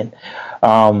work that in.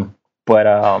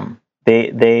 but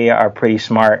they are pretty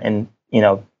smart and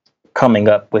coming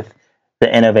up with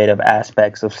the innovative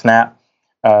aspects of Snap,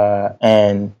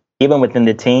 and even within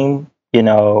the team,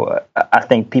 I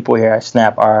think people here at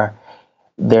Snap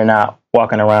they're not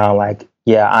walking around like,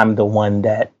 yeah, I'm the one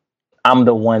that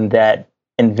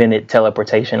invented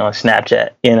teleportation on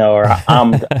Snapchat, or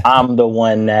I'm the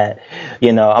one that,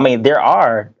 I mean,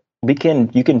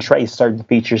 you can trace certain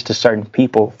features to certain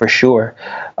people for sure.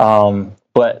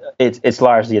 But it's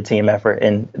largely a team effort,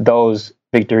 and those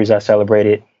victories are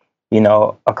celebrated,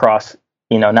 across,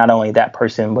 not only that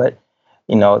person, but,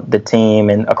 the team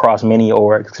and across many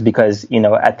orgs, because,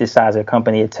 at this size of a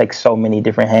company, it takes so many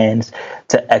different hands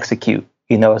to execute.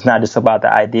 It's not just about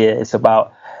the idea, it's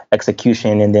about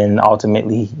execution and then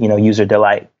ultimately, user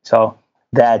delight. So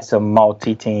that's a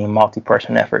multi-team,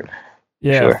 multi-person effort.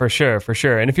 Yeah, for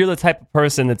sure. And if you're the type of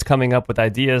person that's coming up with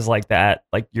ideas like that,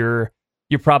 like you're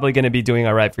probably going to be doing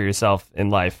all right for yourself in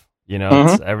life.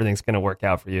 Everything's going to work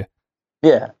out for you.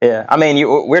 Yeah. I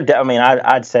mean,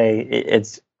 I'd say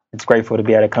it's grateful to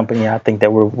be at a company. I think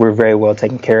that we're very well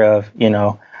taken care of.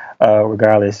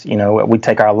 Regardless, we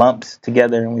take our lumps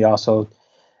together, and we also,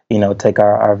 take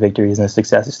our victories and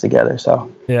successes together. So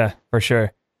yeah, for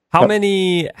sure. How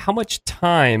much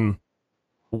time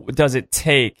does it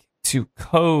take to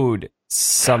code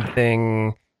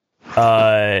something?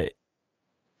 Yeah.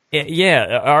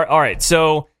 All right.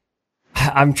 So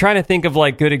I'm trying to think of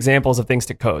like good examples of things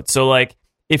to code. So like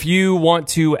if you want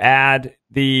to add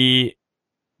the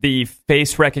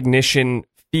face recognition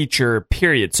feature,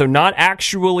 period. So not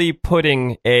actually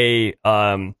putting a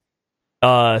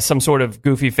some sort of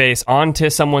goofy face onto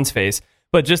someone's face,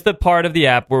 but just the part of the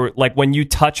app where like when you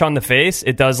touch on the face,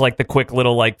 it does like the quick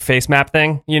little like face map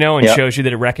thing, and shows you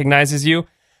that it recognizes you.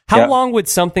 How long would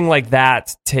something like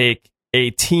that take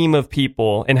a team of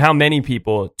people, and how many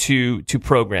people to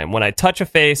program? When I touch a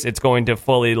face, it's going to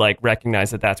fully like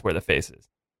recognize that that's where the face is.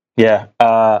 Yeah.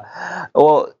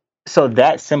 Well, so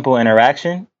that simple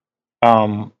interaction,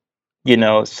 someone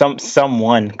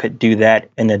could do that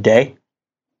in a day.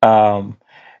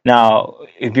 Now,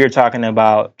 if you're talking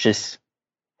about just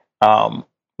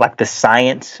like the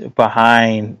science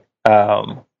behind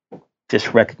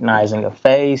just recognizing a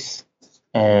face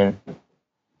and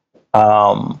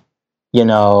I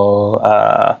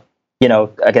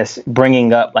guess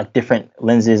bringing up like different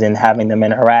lenses and having them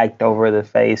interact over the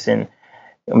face and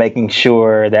making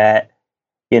sure that,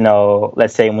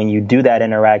 let's say when you do that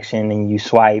interaction and you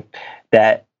swipe,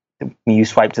 that when you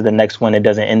swipe to the next one, it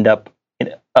doesn't end up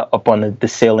on the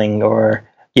ceiling, or,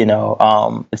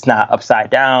 it's not upside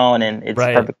down and it's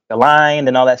perfectly aligned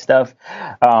and all that stuff.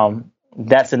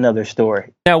 That's another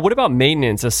story. Now, what about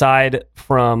maintenance? Aside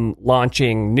from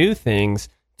launching new things,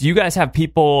 do you guys have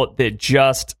people that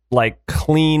just like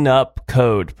clean up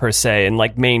code per se and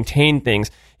like maintain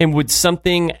things? And would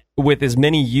something with as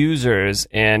many users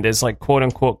and as like quote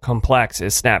unquote complex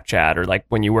as Snapchat, or like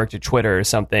when you worked at Twitter or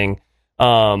something,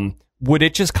 would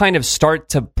it just kind of start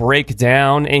to break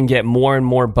down and get more and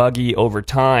more buggy over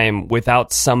time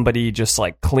without somebody just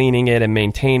like cleaning it and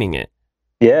maintaining it?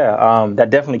 Yeah, that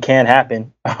definitely can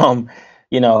happen.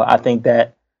 I think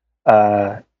that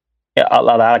a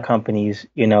lot of companies,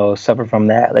 suffer from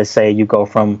that. Let's say you go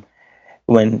from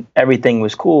when everything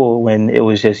was cool, when it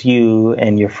was just you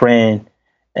and your friend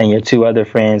and your two other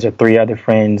friends or three other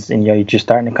friends, and you're just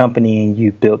starting a company and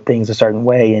you built things a certain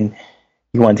way and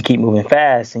you wanted to keep moving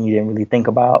fast and you didn't really think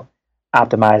about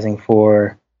optimizing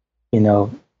for,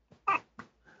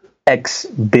 X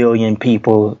billion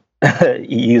people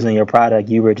using your product.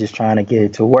 You were just trying to get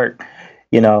it to work.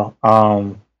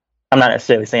 I'm not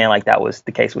necessarily saying like that was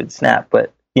the case with Snap,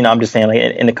 but I'm just saying like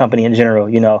in the company in general,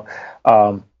 you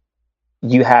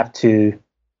have to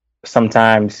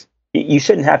sometimes, you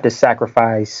shouldn't have to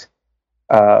sacrifice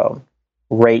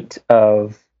rate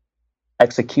of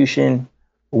execution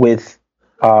with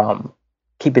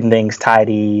keeping things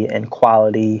tidy and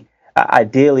quality.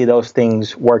 Ideally, those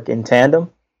things work in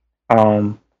tandem,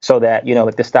 so that,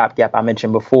 with the stopgap I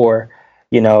mentioned before,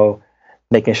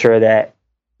 making sure that,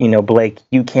 Blake,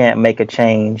 you can't make a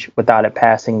change without it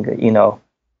passing,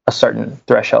 a certain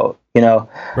threshold,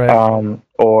 Right.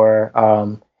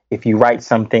 Or if you write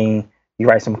something, you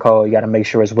write some code, you got to make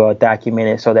sure it's well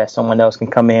documented so that someone else can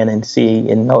come in and see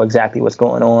and know exactly what's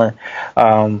going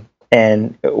on.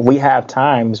 And we have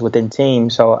times within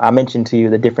teams. So I mentioned to you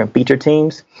the different feature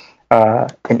teams,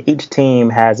 and each team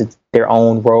has their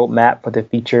own roadmap for the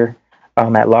feature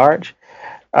at large.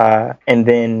 And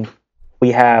then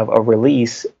we have a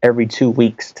release every 2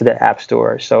 weeks to the App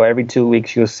Store. So every 2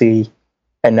 weeks, you'll see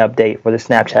an update for the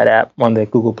Snapchat app on the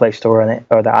Google Play Store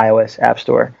or the iOS App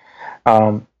Store.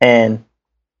 And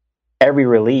every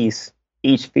release,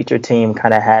 each feature team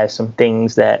kind of has some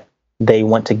things that they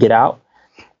want to get out.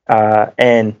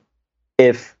 And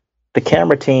if the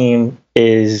camera team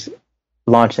is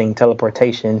launching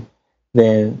teleportation,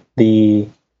 then the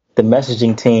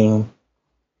messaging team,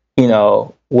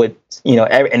 would,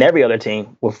 and every other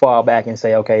team will fall back and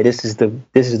say, okay, this is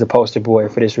the poster boy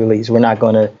for this release. We're not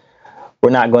going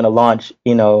to launch,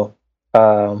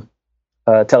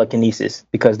 telekinesis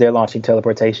because they're launching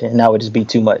teleportation, and that would just be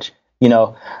too much,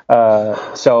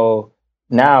 So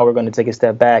now we're going to take a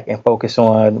step back and focus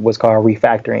on what's called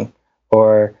refactoring,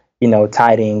 or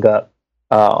tidying up,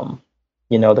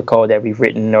 the code that we've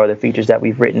written or the features that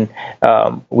we've written.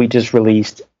 We just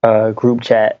released a group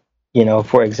chat,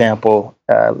 for example,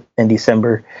 in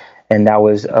December, and that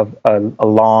was a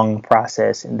long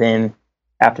process. And then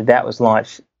after that was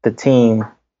launched, the team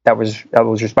that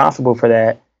was responsible for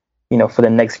that, for the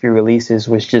next few releases,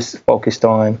 was just focused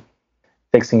on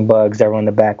fixing bugs that were on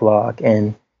the backlog.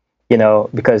 And,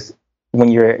 because when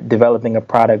you're developing a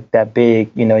product that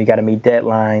big, you got to meet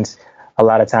deadlines. A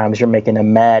lot of times you're making a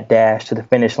mad dash to the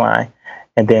finish line.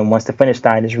 And then once the finish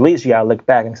line is released, you got to look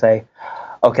back and say,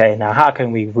 okay, now how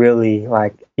can we really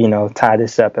tie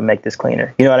this up and make this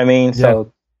cleaner? You know what I mean? Yeah.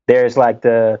 So there's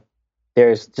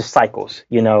just cycles,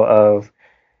 of,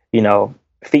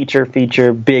 feature,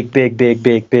 big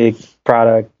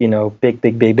product,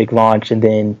 big launch. And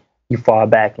then you fall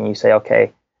back and you say,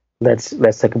 okay, let's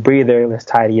take a breather. Let's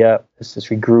tidy up. Let's just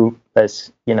regroup.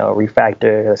 Let's,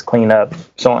 refactor. Let's clean up,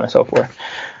 so on and so forth.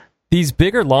 These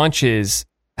bigger launches,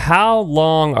 how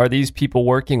long are these people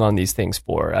working on these things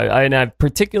for? I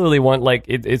particularly want,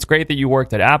 it's great that you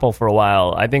worked at Apple for a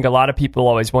while. I think a lot of people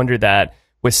always wonder that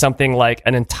with something like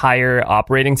an entire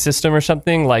operating system or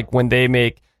something, like when they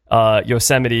make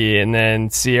Yosemite and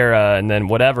then Sierra and then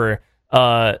whatever,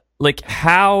 were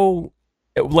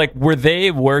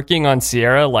they working on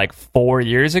Sierra 4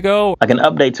 years ago? Like an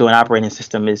update to an operating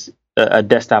system is a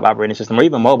desktop operating system, or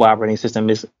even mobile operating system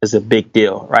is a big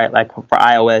deal, right? Like for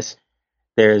iOS,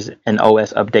 there's an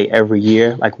OS update every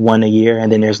year, like one a year,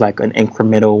 and then there's an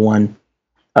incremental one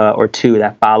or two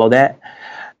that follow that.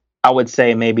 I would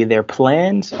say maybe their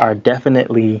plans are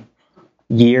definitely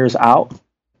years out.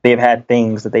 They've had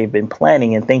things that they've been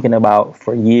planning and thinking about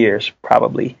for years,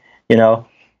 probably, which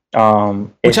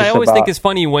I always think is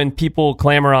funny when people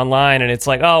clamor online and it's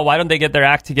like, oh, why don't they get their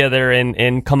act together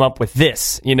and come up with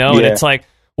this, And it's like,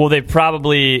 well, they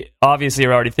probably obviously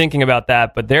are already thinking about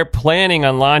that, but they're planning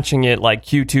on launching it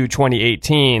Q2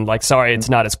 2018. Sorry, it's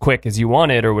not as quick as you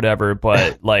wanted or whatever,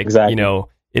 but exactly.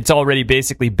 It's already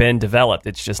basically been developed.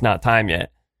 It's just not time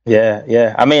yet.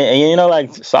 Yeah. I mean,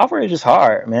 and software is just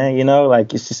hard, man.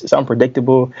 It's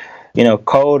unpredictable.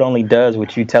 Code only does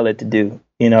what you tell it to do.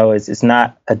 It's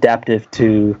not adaptive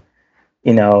to,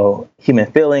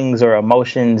 human feelings or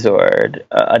emotions or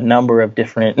a number of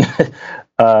different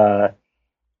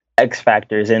X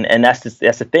factors. And that's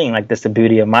the thing. That's the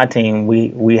beauty of my team.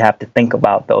 We have to think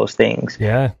about those things.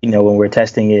 Yeah. When we're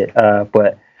testing it.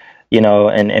 But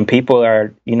and people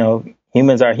are,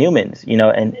 humans are humans.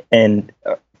 And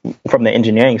from the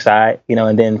engineering side,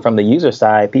 and then from the user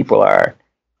side, people are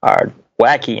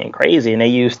wacky and crazy, and they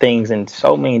use things in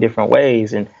so many different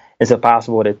ways, and it's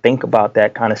impossible to think about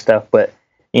that kind of stuff. But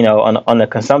on the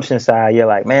consumption side, you're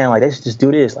like, man, they should just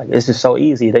do this. This is so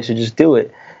easy. They should just do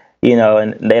it.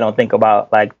 And they don't think about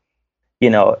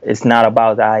it's not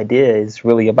about the idea. It's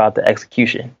really about the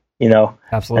execution.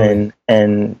 Absolutely.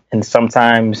 And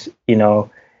sometimes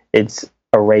it's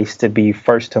a race to be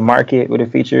first to market with a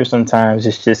feature. Sometimes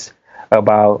it's just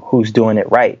about who's doing it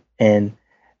right, and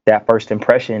that first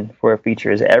impression for a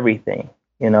feature is everything.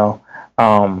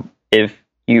 If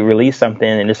you release something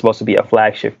and it's supposed to be a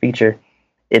flagship feature,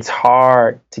 it's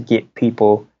hard to get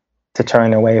people to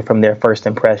turn away from their first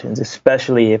impressions,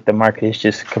 especially if the market is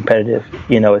just competitive,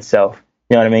 itself.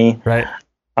 You know what I mean? Right.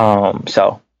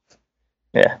 So,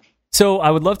 yeah. So I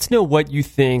would love to know what you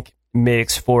think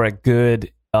makes for a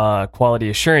good quality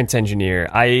assurance engineer.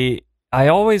 I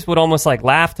always would almost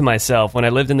laugh to myself when I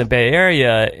lived in the Bay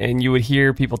Area, and you would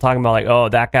hear people talking about oh,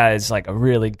 that guy's a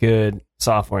really good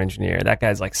software engineer. That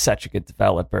guy's such a good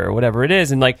developer, or whatever it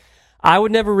is. And I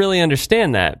would never really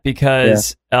understand that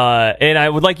because, and I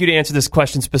would like you to answer this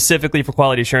question specifically for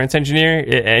quality assurance engineer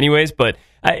anyways, but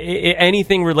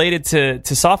anything related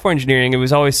to software engineering, it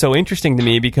was always so interesting to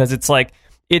me because it's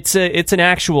it's an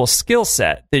actual skill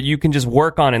set that you can just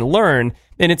work on and learn.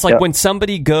 And it's when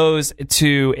somebody goes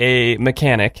to a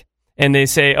mechanic and they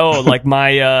say, oh,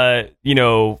 my,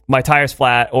 my tire's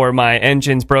flat or my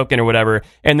engine's broken or whatever.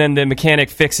 And then the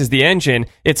mechanic fixes the engine.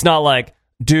 It's not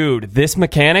dude, this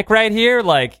mechanic right here,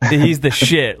 like, he's the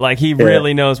shit. Like, he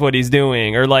really knows what he's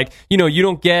doing. Or, like, you know, you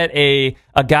don't get a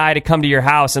guy to come to your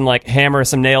house and, like, hammer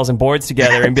some nails and boards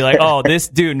together and be like, oh, this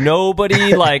dude,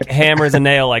 nobody, like, hammers a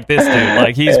nail like this dude.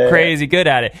 Like, he's crazy good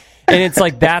at it. And it's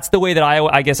like, that's the way that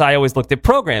I guess I always looked at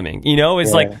programming, you know?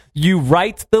 It's like, you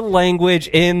write the language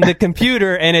in the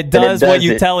computer and it does what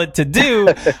you tell it to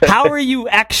do. How are you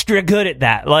extra good at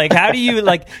that? Like, how do you,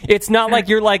 like, it's not like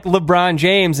you're like LeBron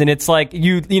James and it's like,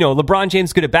 you know, LeBron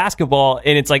James good at basketball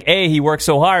and it's like, A, he works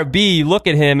so hard, B, you look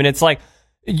at him and it's like,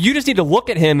 you just need to look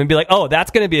at him and be like, oh,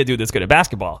 that's going to be a dude that's good at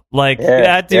basketball. Like,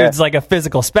 that dude's like a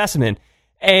physical specimen.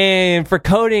 And for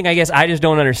coding, I guess I just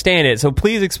don't understand it. So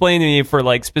please explain to me, for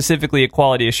like specifically a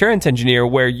quality assurance engineer,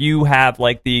 where you have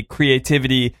like the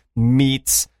creativity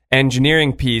meets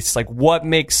engineering piece, like what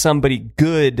makes somebody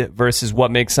good versus what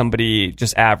makes somebody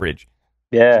just average?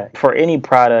 Yeah, for any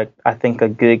product, I think a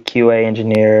good QA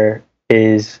engineer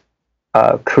is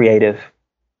creative.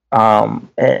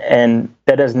 And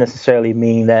that doesn't necessarily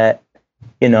mean that,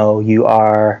 you know, you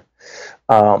are,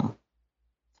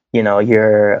 you know,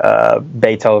 you're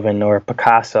Beethoven or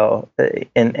Picasso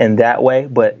in that way,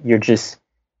 but you're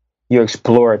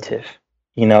explorative,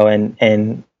 you know,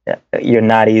 and you're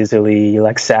not easily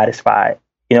like satisfied.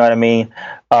 You know what I mean?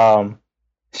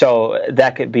 So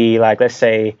that could be like, let's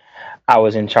say I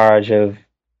was in charge of,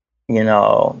 you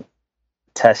know,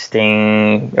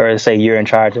 testing, or let's say you're in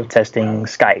charge of testing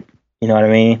Skype. You know what I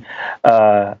mean?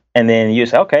 And then you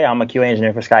say, okay, I'm a QA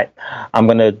engineer for Skype. I'm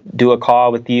going to do a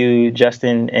call with you,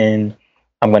 Justin, and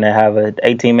I'm going to have an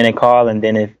 18-minute call. And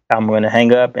then if I'm going to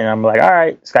hang up and I'm like, all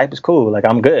right, Skype is cool. Like,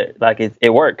 I'm good. Like,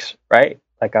 it works, right?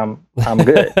 Like, I'm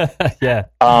good. Yeah.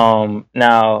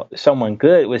 Now, someone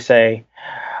good would say,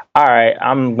 all right,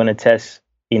 I'm going to test,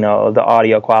 you know, the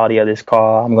audio quality of this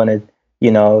call. I'm going to,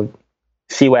 you know,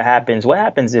 see what happens. What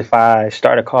happens if I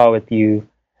start a call with you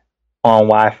on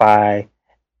Wi-Fi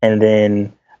and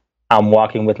then I'm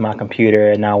walking with my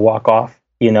computer and I walk off,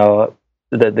 you know,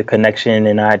 the connection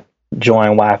and I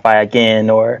join Wi-Fi again?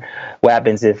 Or what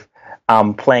happens if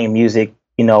I'm playing music,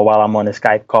 you know, while I'm on a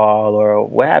Skype call? Or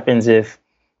what happens if,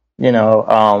 you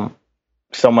know,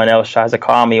 someone else tries to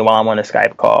call me while I'm on a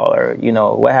Skype call? Or, you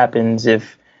know, what happens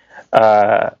if,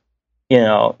 you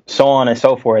know, so on and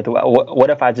so forth. What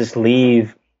if I just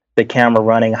leave the camera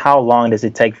running? How long does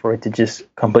it take for it to just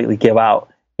completely give out?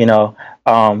 You know,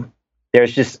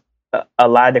 there's just a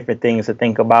lot of different things to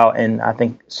think about. And I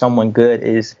think someone good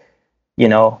is, you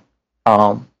know,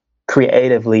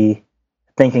 creatively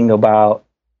thinking about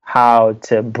how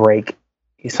to break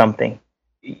something.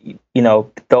 You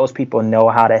know, those people know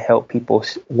how to help people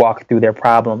walk through their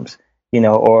problems, you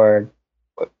know, or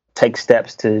take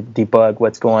steps to debug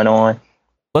what's going on.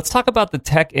 Let's talk about the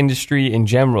tech industry in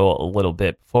general a little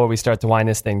bit before we start to wind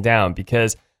this thing down,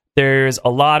 because there's a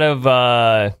lot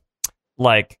of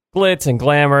like glitz and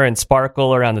glamour and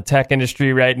sparkle around the tech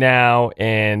industry right now.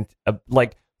 And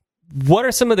like, what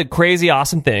are some of the crazy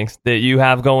awesome things that you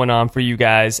have going on for you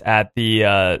guys at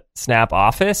the Snap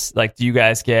office? Like, do you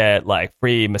guys get like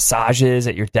free massages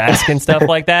at your desk and stuff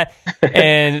like that?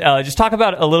 And just talk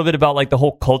about a little bit about like the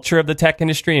whole culture of the tech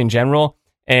industry in general,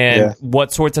 and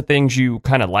what sorts of things you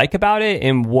kind of like about it,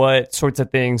 and what sorts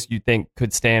of things you think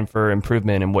could stand for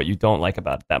improvement, and what you don't like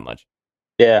about it that much.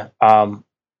 Yeah.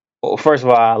 Well, first of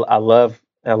all, I love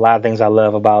a lot of things I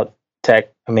love about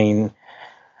tech. I mean,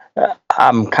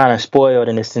 I'm kind of spoiled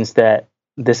in the sense that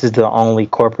this is the only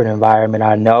corporate environment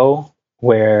I know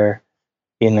where,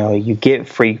 you know, you get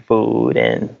free food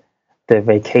and the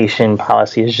vacation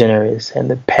policy is generous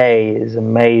and the pay is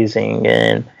amazing,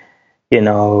 and, you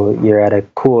know, you're at a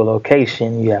cool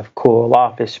location, you have cool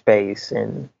office space,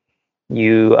 and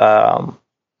you,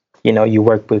 you know, you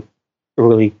work with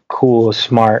really cool,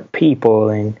 smart people.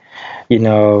 And, you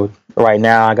know, right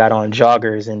now I got on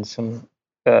joggers and some,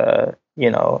 you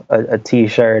know, a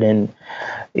t-shirt, and,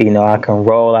 you know, I can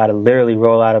literally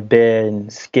roll out of bed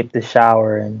and skip the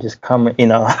shower and just come, you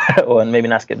know, or maybe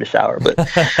not skip the shower,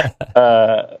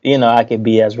 but, you know, I could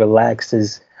be as relaxed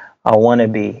as I want to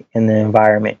be in the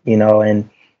environment, you know, and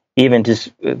even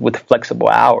just with flexible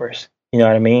hours, you know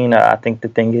what I mean? I think the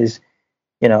thing is,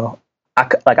 you know,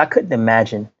 I couldn't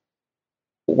imagine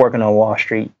working on Wall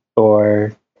Street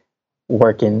or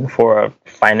working for a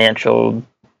financial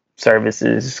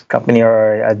services company,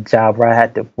 or a job where I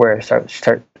had to wear a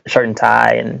shirt and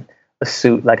tie and a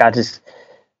suit. Like,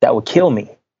 that would kill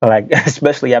me. Like,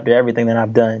 especially after everything that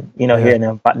I've done, you know, here in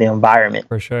the environment,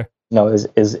 for sure, you know,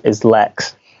 is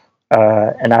lax.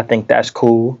 And I think that's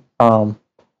cool.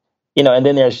 You know, and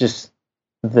then there's just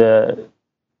the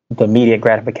immediate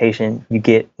gratification you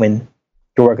get when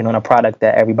you're working on a product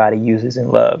that everybody uses and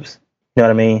loves. You know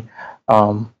what I mean?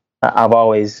 I've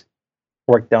always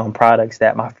worked on products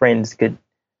that my friends could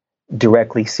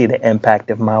directly see the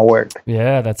impact of my work.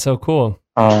 Yeah, that's so cool.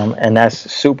 And that's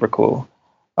super cool.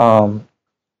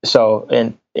 So,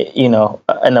 and you know,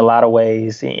 in a lot of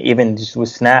ways, even just with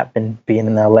Snap and being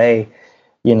in LA,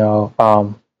 you know,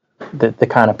 the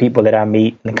kind of people that I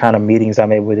meet and the kind of meetings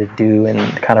I'm able to do and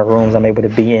the kind of rooms I'm able to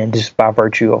be in just by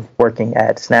virtue of working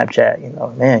at Snapchat. You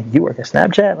know, man, you work at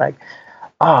Snapchat? Like,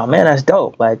 oh man, that's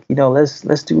dope. Like, you know, let's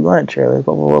do lunch or let's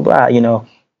blah, blah, blah, blah, you know.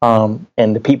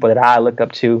 And the people that I look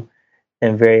up to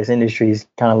in various industries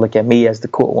kind of look at me as the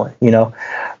cool one, you know.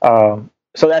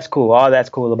 So that's cool. All that's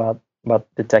cool about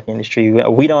the tech industry.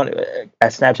 We don't,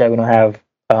 at Snapchat, we don't have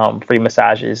free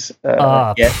massages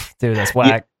yet. Dude, that's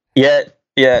whack. Yeah.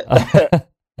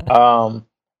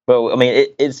 But I mean,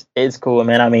 it's cool,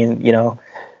 man. I mean, you know,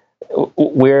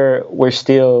 we're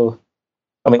still,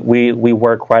 I mean, we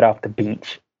work right off the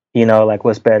beach, you know, like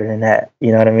what's better than that?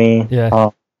 You know what I mean? Yeah.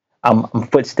 I'm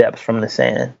footsteps from the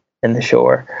sand and the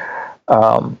shore.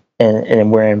 And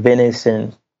we're in Venice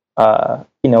and,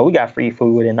 you know, we got free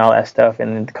food and all that stuff.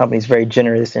 And the company's very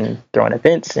generous in throwing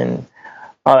events and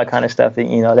all that kind of stuff.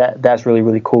 And, you know, that's really,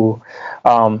 really cool.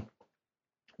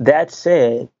 That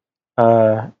said,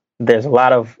 there's a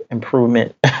lot of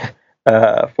improvement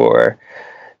for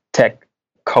tech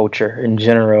culture in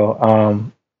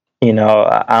general. You know,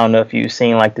 I don't know if you've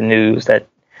seen like the news that,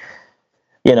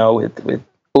 you know, with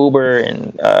Uber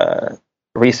and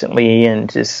recently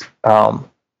and just, well,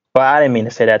 I didn't mean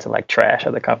to say that to like trash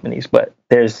other companies, but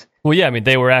there's. Well, yeah, I mean,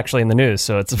 they were actually in the news,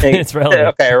 so it's relevant.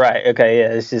 Okay, right. Okay,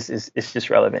 yeah, it's just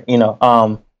relevant. You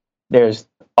know, there's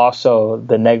also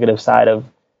the negative side of,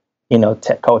 you know,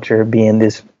 tech culture being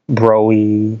this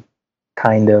bro-y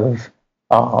kind of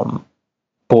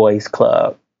boys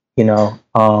club, you know,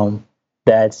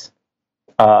 that's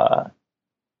not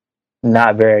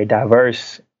very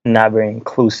diverse, not very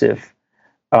inclusive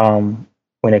when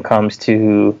it comes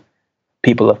to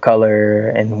people of color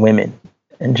and women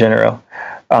in general.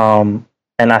 And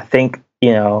I think,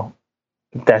 you know,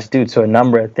 that's due to a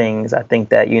number of things. I think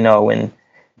that, you know, when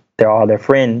all their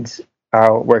friends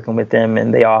are working with them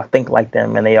and they all think like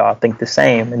them and they all think the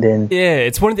same, and then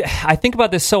it's one of the, I think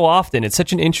about this so often. It's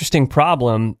such an interesting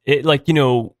problem. It, like, you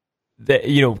know,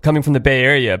 coming from the Bay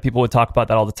Area, people would talk about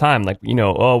that all the time. Like, you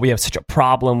know, oh, we have such a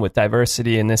problem with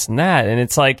diversity and this and that, and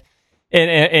it's like,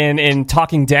 and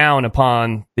talking down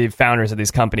upon the founders of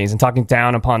these companies and talking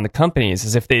down upon the companies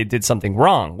as if they did something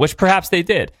wrong, which perhaps they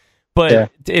did. But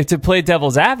if to play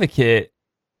devil's advocate,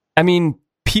 I mean,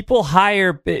 people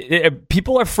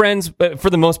are friends for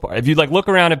the most part. If you like look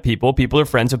around at people are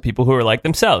friends with people who are like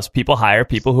themselves. People hire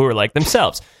people who are like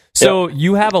themselves. So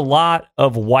you have a lot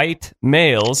of white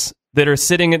males that are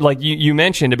sitting at, like you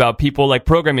mentioned about people like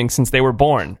programming since they were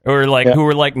born, or like who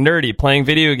were like nerdy playing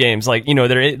video games, like, you know,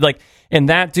 they're like, and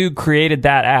that dude created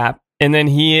that app. And then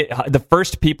the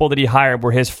first people that he hired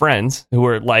were his friends, who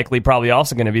were likely probably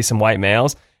also going to be some white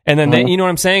males. And then they, you know what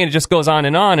I'm saying? And it just goes on.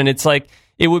 And it's like,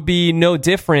 it would be no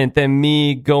different than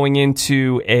me going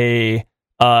into a,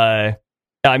 I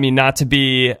mean, not to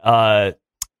be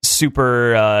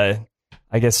super,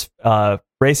 I guess,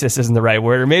 racist isn't the right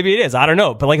word, or maybe it is, I don't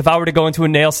know. But like if I were to go into a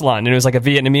nail salon and it was like a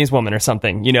Vietnamese woman or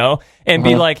something, you know, and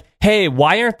be like, hey,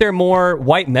 why aren't there more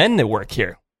white men that work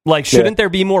here? Like, shouldn't there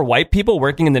be more white people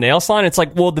working in the nail salon? It's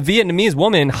like, well, the Vietnamese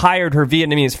woman hired her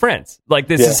Vietnamese friends. Like,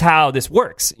 this is how this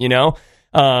works, you know?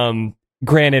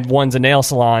 Granted, one's a nail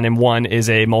salon and one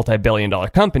is a multi-billion-dollar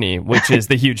company, which is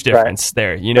the huge difference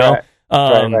there, you know?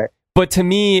 Right. But to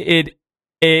me,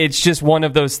 it's just one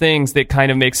of those things that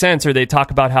kind of makes sense. Or they talk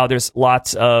about how there's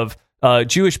lots of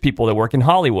Jewish people that work in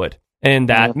Hollywood. And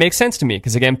that makes sense to me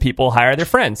because, again, people hire their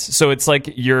friends. So it's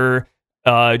like you're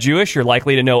Jewish, you're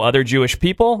likely to know other Jewish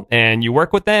people, and you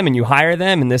work with them and you hire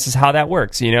them, and this is how that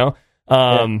works, you know?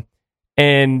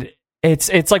 And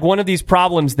it's like one of these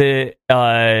problems that...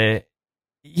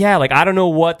 like, I don't know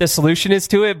what the solution is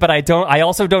to it, but I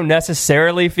also don't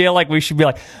necessarily feel like we should be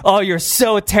like, oh, you're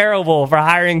so terrible for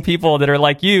hiring people that are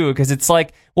like you. Because it's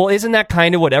like, well, isn't that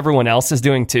kind of what everyone else is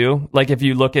doing too? Like, if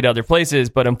you look at other places,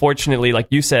 but unfortunately, like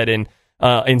you said, in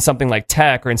something like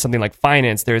tech or in something like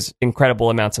finance, there's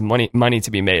incredible amounts of money to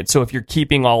be made. So if you're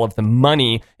keeping all of the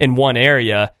money in one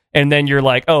area, and then you're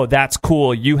like, oh, that's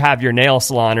cool, you have your nail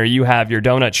salon or you have your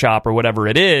donut shop or whatever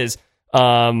it is,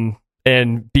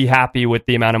 and be happy with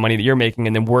the amount of money that you're making,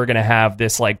 and then we're going to have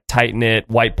this like tight-knit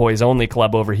white boys only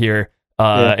club over here,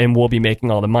 and we'll be making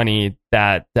all the money.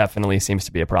 That definitely seems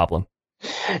to be a problem.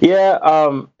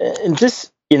 And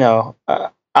just, you know,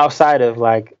 outside of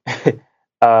like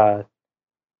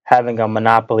having a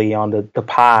monopoly on the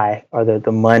pie or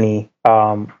the money.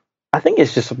 I think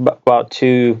it's just about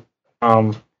to,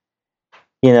 you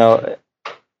know,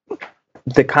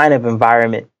 the kind of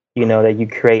environment, you know, that you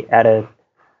create at a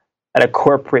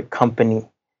corporate company.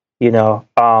 You know,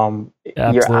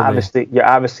 you're obviously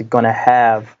going to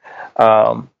have,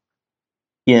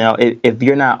 you know, if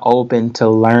you're not open to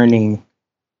learning,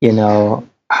 you know,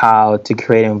 how to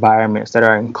create environments that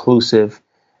are inclusive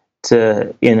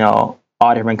to, you know,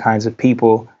 all different kinds of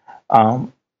people,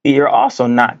 you're also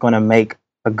not going to make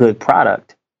a good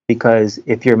product, because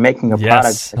if you're making a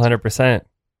product, 100%,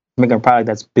 making a product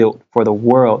that's built for the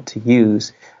world to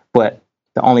use, but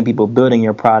the only people building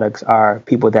your products are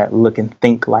people that look and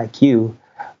think like you,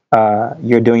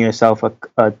 you're doing yourself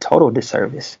a total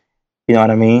disservice. You know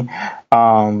what I mean?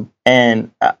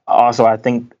 And also I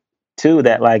think too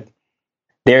that like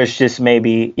there's just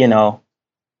maybe, you know,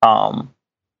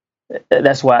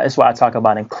 that's why I talk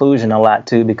about inclusion a lot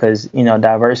too, because, you know,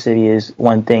 diversity is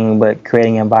one thing, but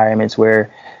creating environments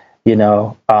where, you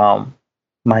know,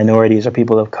 minorities or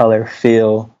people of color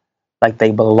feel like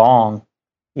they belong,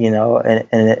 you know,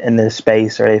 in this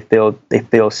space, or they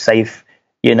feel safe,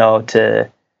 you know, to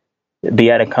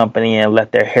be at a company and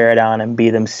let their hair down and be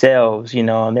themselves, you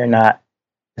know, and they're not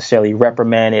necessarily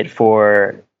reprimanded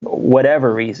for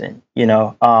whatever reason, you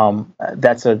know.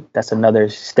 That's another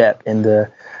step in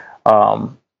the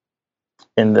problem,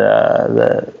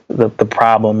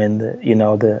 in the, you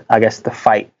know, I guess the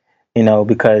fight, you know,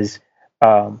 because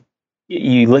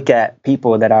you look at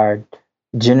people that are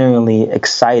genuinely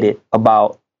excited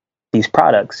about these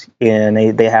products, and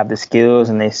they have the skills,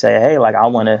 and they say, hey, like I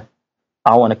want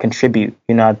to contribute,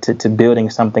 you know, to building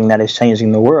something that is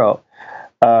changing the world,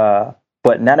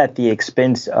 but not at the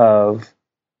expense of,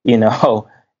 you know,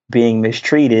 being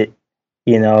mistreated,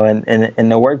 you know, in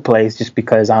the workplace, just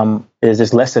because there's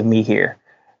just less of me here,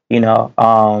 you know,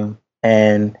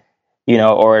 and, you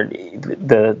know, or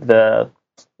the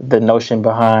notion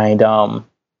behind,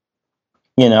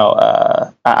 you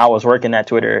know, I was working at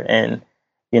Twitter, and,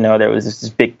 you know, there was this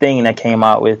big thing that came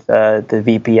out with the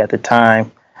VP at the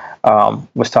time,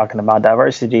 was talking about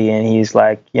diversity, and he's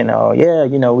like, you know, yeah,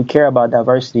 you know, we care about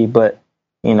diversity, but,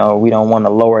 you know, we don't want to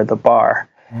lower the bar.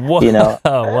 Whoa. You know,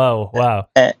 whoa, wow.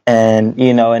 And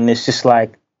you know, and it's just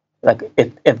like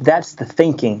if that's the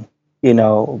thinking, you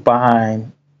know,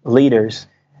 behind leaders,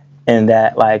 and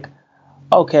that like,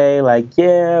 okay, like,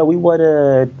 yeah, we want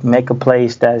to make a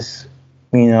place that's,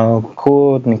 you know,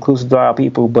 cool and inclusive to our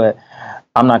people, but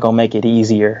I'm not going to make it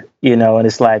easier, you know. And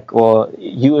it's like, well,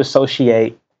 you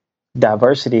associate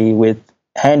diversity with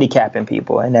handicapping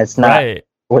people, and that's not right.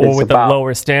 what or it's with about. A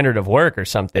lower standard of work or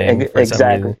something.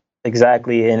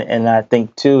 Exactly. And I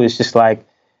think too, it's just like,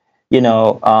 you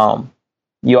know,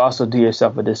 you also do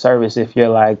yourself a disservice if you're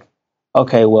like,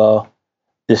 okay, well,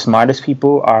 the smartest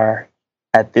people are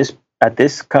at this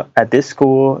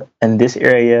school in this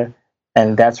area,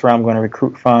 and that's where I'm going to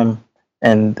recruit from,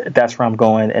 and that's where I'm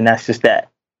going, and that's just that,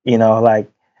 you know,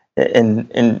 like,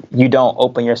 and you don't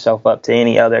open yourself up to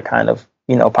any other kind of,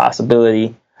 you know,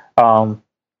 possibility.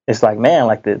 It's like, man,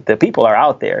 like the people are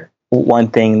out there. One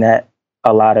thing that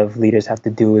a lot of leaders have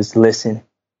to do is listen,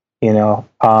 you know,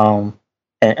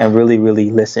 and really,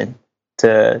 really listen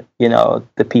to, you know,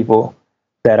 the people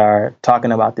that are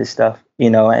talking about this stuff, you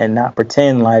know, and not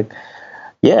pretend like,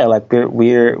 yeah, like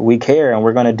we care, and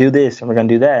we're going to do this, and we're going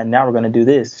to do that, and now we're going to do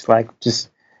this. It's like, just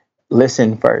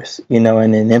listen first, you know,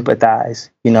 and then empathize,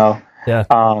 you know. Yeah.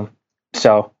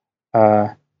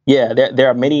 Yeah, there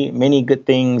are many good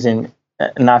things and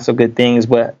not so good things,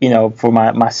 but, you know, for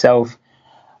myself,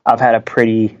 I've had a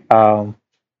pretty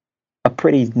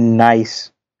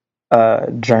nice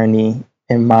journey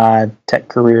in my tech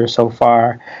career so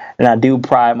far, and I do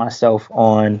pride myself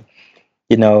on,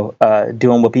 you know,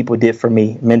 doing what people did for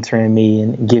me, mentoring me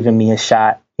and giving me a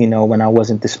shot, you know, when I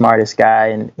wasn't the smartest guy,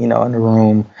 and, you know, in the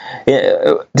room.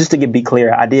 Just to be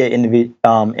clear, I did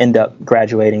end up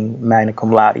graduating magna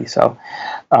cum laude. So,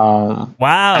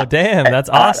 wow, damn, that's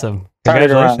awesome! Turn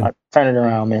it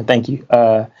around, man. Thank you.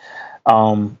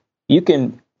 You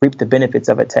can reap the benefits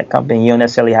of a tech company. You don't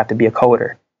necessarily have to be a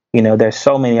coder. You know, there's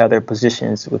so many other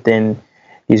positions within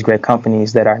these great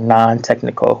companies that are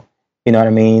non-technical. You know what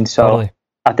I mean? So totally.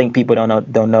 I think people don't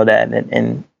know that,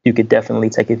 and you could definitely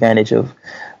take advantage of,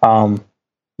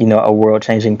 you know, a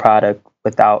world-changing product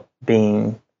without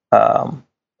being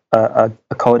a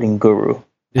coding guru.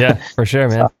 Yeah, for sure,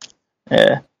 man. So,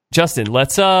 yeah. Justin,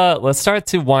 let's start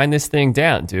to wind this thing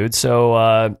down, dude.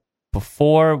 So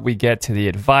before we get to the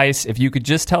advice, if you could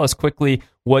just tell us quickly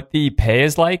what the pay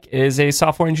is like as a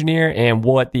software engineer and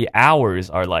what the hours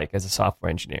are like as a software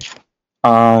engineer.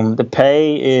 The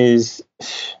pay is,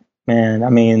 man. I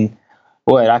mean,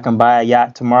 what, I can buy a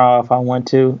yacht tomorrow if I want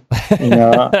to. You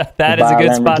know, that is a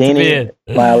good spot to be in.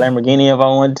 Buy a Lamborghini if I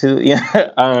want to.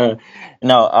 Yeah.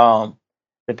 No.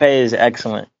 The pay is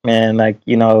excellent, man. Like,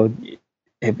 you know,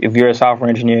 if you're a software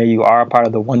engineer, you are a part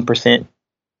of the 1%.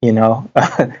 You know,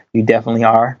 you definitely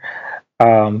are.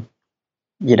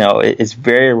 You know, it's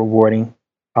very rewarding.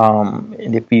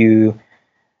 And if you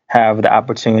have the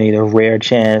opportunity, the rare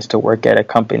chance to work at a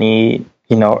company,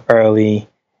 you know, early,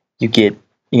 you get,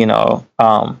 you know,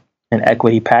 an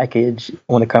equity package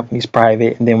when the company's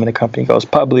private, and then when the company goes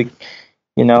public,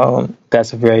 you know,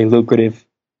 that's a very lucrative,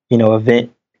 you know,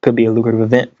 event. Could be a lucrative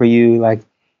event for you. Like,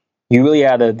 you really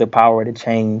have the power to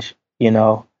change, you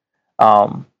know,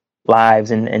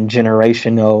 lives and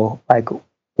generational, like,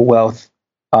 wealth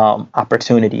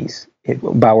opportunities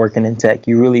by working in tech.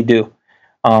 You really do.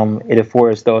 It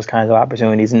affords those kinds of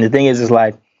opportunities. And the thing is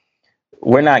like,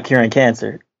 we're not curing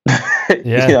cancer.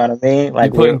 Yeah. You know what I mean?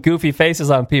 Like, you're putting goofy faces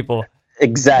on people.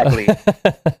 Exactly.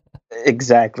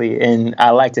 Exactly. And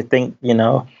I like to think, you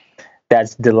know,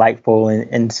 that's delightful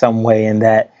in some way, and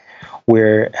that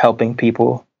we're helping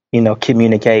people, you know,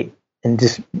 communicate and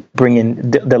just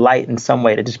bringing the light in some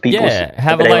way to just people. Yeah,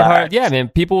 have a light heart. Yeah, man.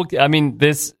 People, I mean,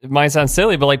 this might sound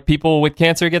silly, but like, people with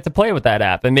cancer get to play with that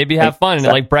app and maybe have fun and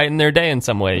like brighten their day in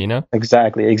some way, you know?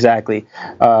 Exactly.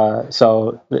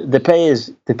 So the pay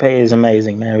is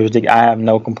amazing, man. I have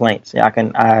no complaints.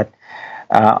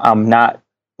 I'm not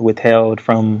withheld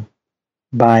from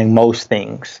buying most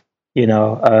things, you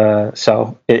know.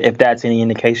 So if that's any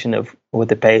indication of what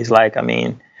the pay is like, I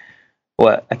mean,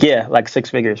 like 6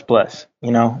 figures plus,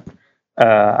 you know.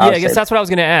 I guess that's what I was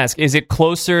going to ask. Is it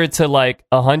closer to like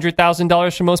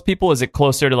 $100,000 for most people? Is it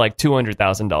closer to like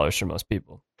 $200,000 for most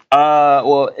people?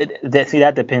 Well,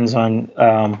 that depends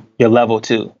on your level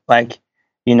too. Like,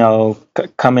 you know,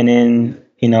 coming in,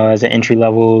 you know, as an entry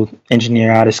level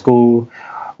engineer out of school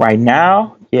right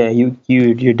now, yeah,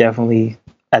 you're definitely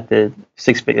at the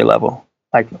 6-figure level,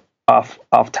 like off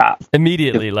top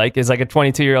immediately. Like, is like a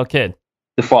 22-year-old kid.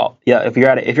 Default, yeah. If you're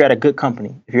at a good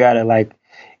company, if you're at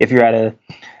a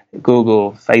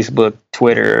Google, Facebook,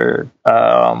 Twitter,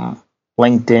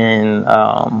 LinkedIn,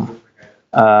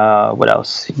 what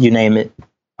else? You name it.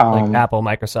 Like Apple,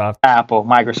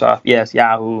 Microsoft, yes,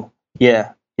 Yahoo,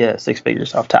 yeah, 6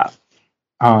 figures off top,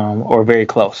 or very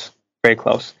close.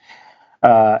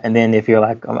 And then if you're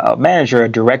like a manager, a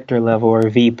director level, or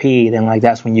a VP, then like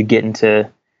that's when you get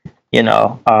into, you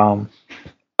know,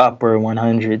 upper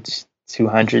 100s.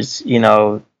 200s, you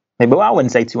know, maybe, well, I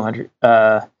wouldn't say 200,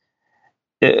 but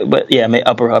yeah, maybe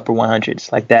upper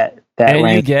 100s, like that and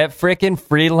range. You get freaking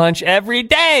free lunch every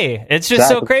day. It's just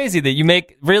so crazy that you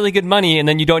make really good money and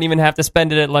then you don't even have to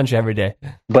spend it at lunch every day.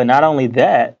 But not only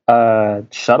that,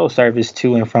 shuttle service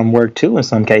to and from work too in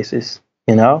some cases,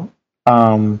 you know,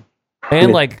 and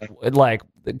like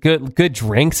good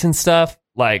drinks and stuff.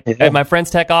 Like, at my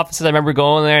friend's tech offices, I remember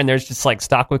going there and there's just like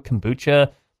stocked with kombucha,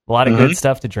 a lot of good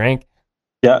stuff to drink.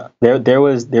 Yeah, there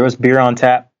was beer on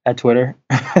tap at Twitter.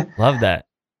 Love that.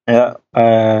 Yeah,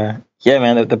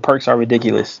 man. The perks are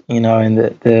ridiculous, you know, and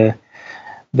the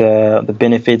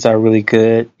benefits are really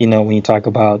good. You know, when you talk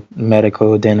about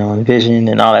medical, dental, and vision,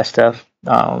 and all that stuff.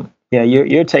 Yeah,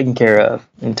 you're taken care of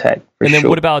in tech. And then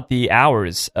what about the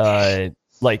hours?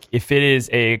 Like, if it is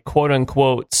a quote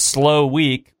unquote slow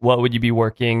week, what would you be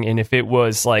working? And if it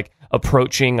was like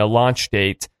approaching a launch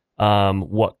date,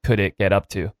 what could it get up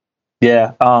to?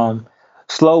 Yeah.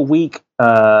 Slow week.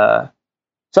 So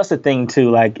that's the thing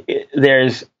too. Like,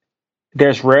 there's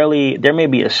rarely, there may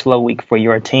be a slow week for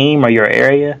your team or your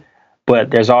area,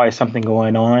 but there's always something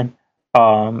going on.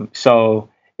 So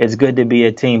it's good to be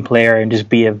a team player and just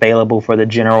be available for the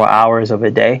general hours of a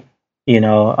day, you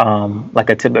know, like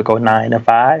a typical 9 to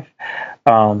 5.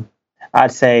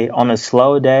 I'd say on a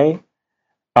slow day,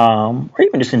 or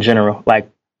even just in general, like,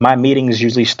 my meetings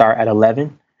usually start at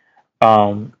 11.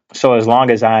 So as long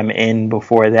as I'm in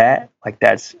before that, like,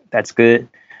 that's good.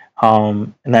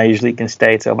 And I usually can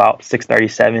stay to about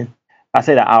 6:37. I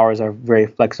say the hours are very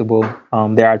flexible.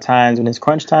 There are times when it's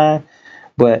crunch time,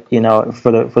 but, you know,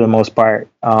 for the most part,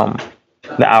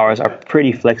 the hours are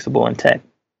pretty flexible in tech,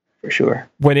 for sure.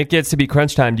 When it gets to be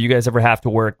crunch time, do you guys ever have to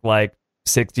work like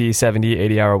 60, 70,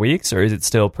 80-hour weeks, or is it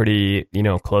still pretty, you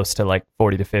know, close to like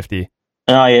 40 to 50?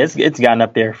 Oh yeah, it's gotten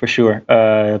up there for sure.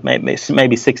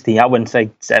 Maybe 60. I wouldn't say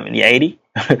 70, 80.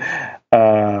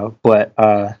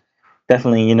 But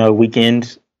definitely, you know,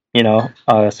 weekends, you know,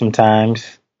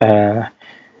 sometimes,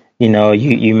 you know,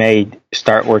 you may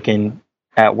start working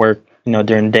at work, you know,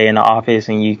 during the day in the office,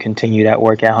 and you continue that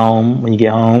work at home when you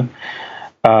get home.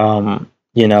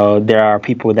 there are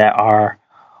people that are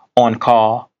on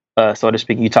call, so to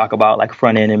speak. You talk about like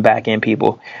front end and back end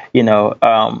people.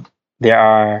 There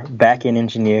are back end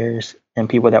engineers and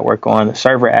people that work on the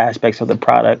server aspects of the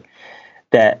product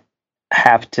that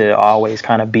have to always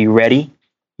kind of be ready,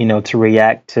 to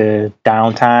react to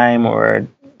downtime or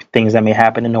things that may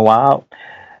happen in the wild.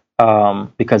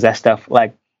 Because that stuff,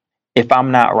 like if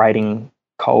I'm not writing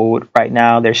code right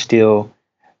now, there's still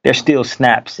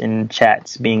snaps and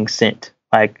chats being sent,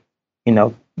 like,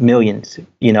 millions,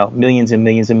 millions and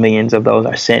millions and millions of those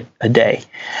are sent a day.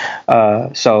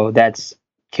 So that's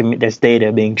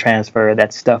data being transferred,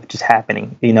 that's stuff just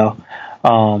happening, so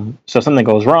if something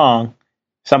goes wrong,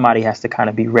 somebody has to kind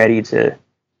of be ready to,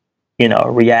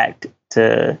 react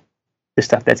to the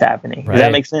stuff that's happening. Right. Does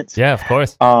that make sense? Yeah, of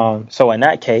course. So in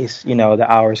that case, the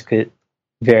hours could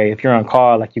vary. If you're on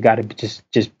call, like you got to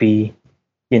just be,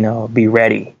 be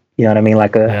ready. You know what I mean?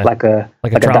 Like a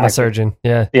trauma surgeon.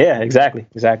 Yeah. Yeah, exactly.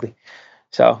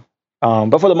 So,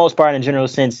 but for the most part, in general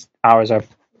sense, hours are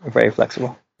very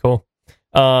flexible. Cool.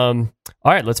 All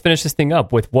right, let's finish this thing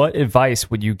up with what advice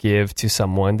would you give to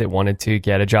someone that wanted to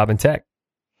get a job in tech?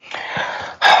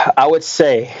 I would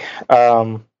say,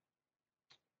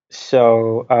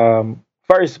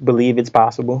 first, believe it's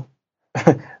possible.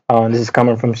 This is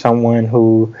coming from someone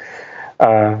who,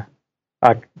 I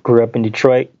grew up in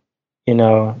Detroit,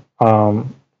 the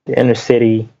inner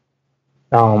city.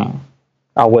 I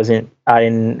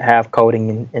didn't have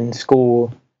coding in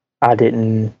school. I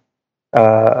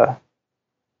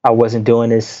wasn't doing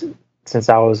this since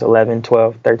I was 11,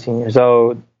 12, 13 years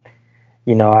old.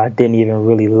 I didn't even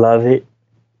really love it,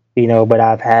 but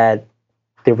I've had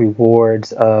the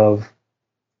rewards of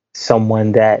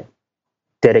someone that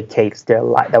dedicates their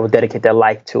life, that would dedicate their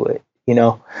life to it,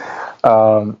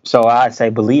 So I'd say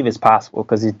believe it's possible,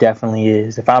 because it definitely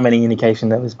is. If I'm any indication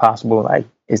that it's possible, like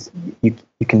you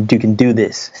can do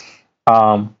this.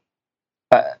 Now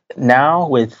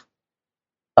with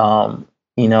the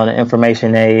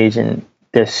information age, and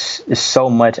there's so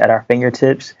much at our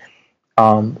fingertips.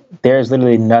 There's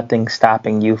literally nothing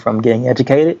stopping you from getting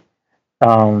educated.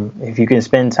 If you can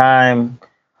spend time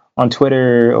on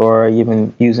Twitter or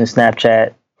even using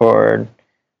Snapchat or,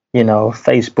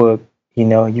 Facebook,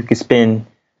 you could spend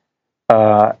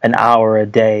an hour a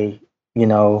day,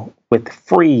 with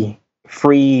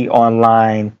free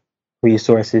online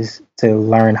resources to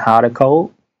learn how to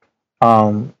code.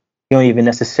 You don't even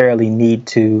necessarily need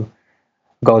to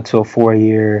go to a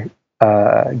 4-year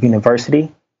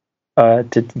university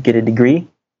to get a degree.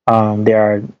 There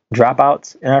are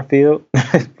dropouts in our field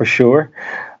for sure.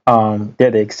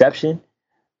 They're the exception.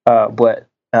 But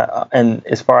and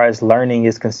as far as learning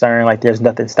is concerned, like there's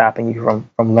nothing stopping you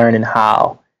from learning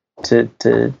how to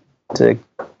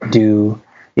do,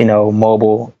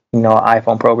 mobile,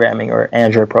 iPhone programming or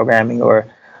Android programming or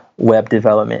web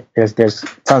development. There's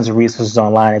tons of resources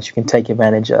online that you can take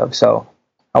advantage of. So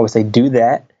I would say do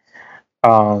that.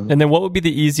 And then what would be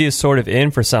the easiest sort of in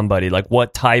for somebody? Like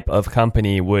what type of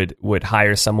company would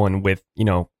hire someone with,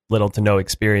 little to no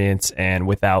experience and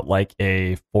without like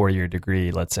a 4-year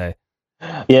degree, let's say?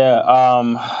 Yeah.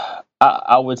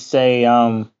 I would say,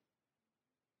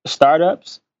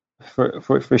 startups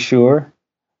for sure.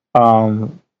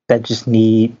 That just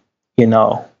need,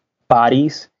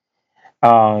 bodies.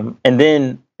 And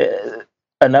then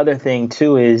another thing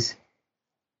too is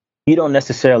you don't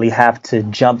necessarily have to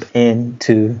jump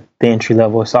into the entry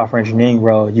level software engineering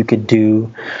role. You could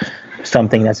do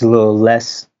something that's a little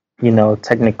less,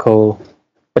 technical,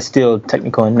 but still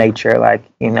technical in nature, like,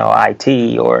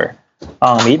 IT or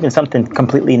even something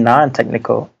completely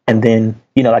non-technical. And then,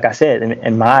 like I said,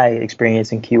 in my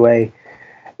experience in QA,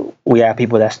 we have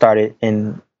people that started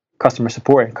in customer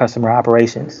support and customer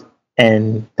operations,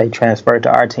 and they transferred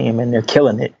to our team and they're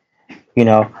killing it.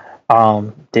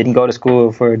 Didn't go to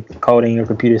school for coding or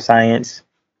computer science.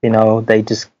 They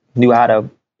just knew how to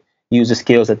use the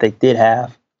skills that they did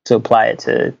have to apply it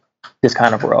to this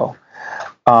kind of role.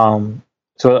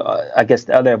 So I guess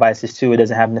the other advice is too, it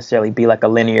doesn't have to necessarily be like a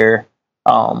linear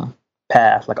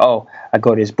path. Like, oh, I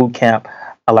go to this boot camp,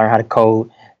 I learn how to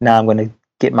code. Now I'm going to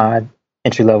get my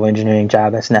entry level engineering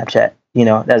job at Snapchat.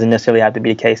 That doesn't necessarily have to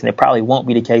be the case, and it probably won't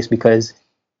be the case because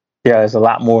there's a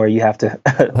lot more you have to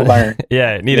learn.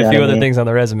 Yeah, need a few other things on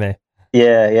the resume.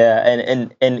 Yeah,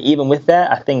 and even with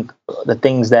that, I think the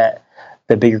things that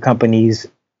the bigger companies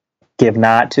give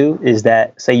nod to is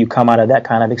that, say you come out of that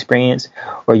kind of experience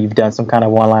or you've done some kind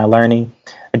of online learning,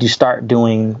 and you start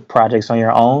doing projects on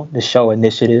your own to show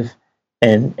initiative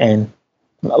and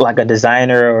like a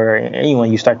designer or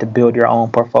anyone, you start to build your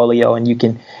own portfolio, and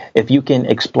if you can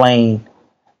explain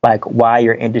like why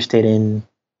you're interested in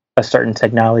a a certain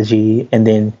technology, and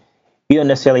then you don't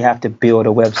necessarily have to build a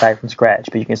website from scratch,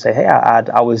 but you can say, hey,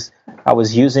 I was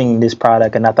using this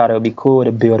product and I thought it would be cool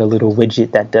to build a little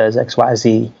widget that does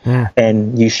XYZ.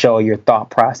 And you show your thought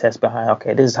process behind,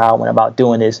 okay, this is how I went about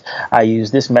doing this. I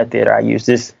use this method, or I use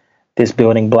this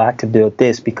building block to build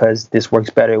this because this works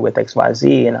better with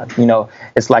XYZ. And,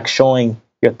 it's like showing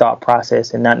your thought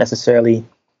process, and not necessarily,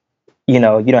 you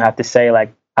don't have to say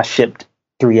like, I shipped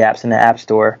 3 apps in the App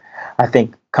Store. I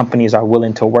think companies are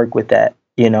willing to work with that,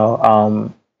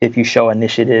 if you show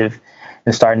initiative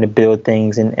and starting to build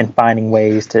things and finding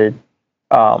ways to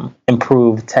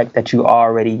improve tech that you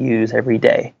already use every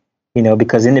day,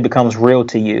 because then it becomes real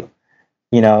to you,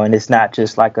 and it's not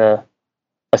just like a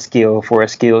skill for a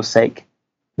skill's sake,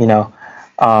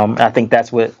 I think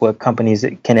that's what companies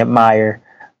can admire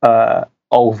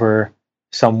over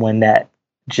someone that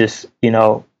just,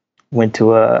 went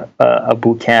to a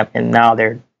boot camp and now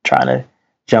they're trying to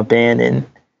jump in and,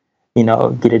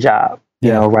 get a job,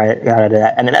 right out of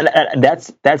that. And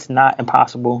that's not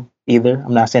impossible either.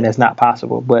 I'm not saying that's not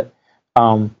possible, but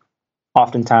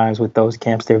oftentimes with those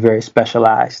camps, they're very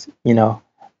specialized,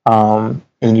 and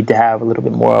you need to have a little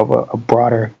bit more of a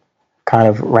broader kind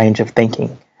of range of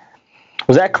thinking.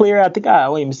 Was that clear? I think I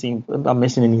don't even see I'm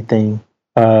missing anything.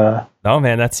 No,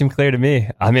 man, that seemed clear to me.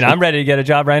 I mean, I'm ready to get a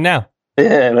job right now.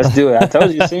 Yeah, let's do it. I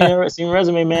told you, see your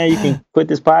resume, man. You can quit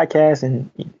this podcast and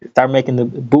start making the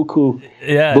buku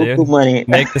money.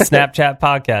 Make the Snapchat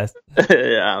podcast.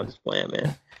 Yeah, I'm just playing,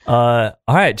 man. All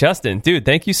right, Justin, dude,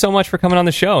 thank you so much for coming on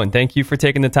the show, and thank you for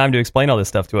taking the time to explain all this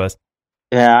stuff to us.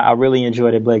 Yeah, I really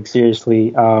enjoyed it, Blake.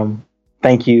 Seriously,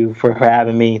 thank you for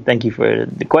having me. Thank you for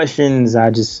the questions.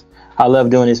 I love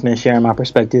doing this, man. Sharing my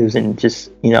perspectives and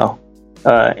just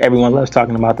everyone loves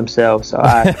talking about themselves, so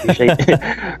I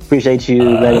appreciate you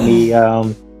letting me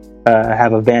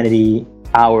have a vanity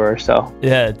hour or so.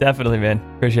 Yeah, definitely, man.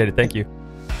 Appreciate it. Thank you.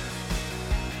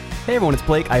 Hey everyone, it's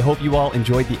Blake. I hope you all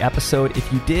enjoyed the episode.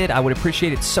 If you did, I would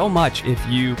appreciate it so much if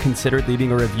you considered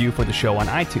leaving a review for the show on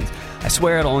iTunes. I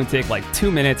swear it'll only take like 2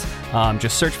 minutes.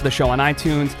 Just search for the show on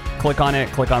iTunes, click on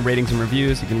it, click on ratings and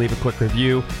reviews. You can leave a quick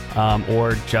review,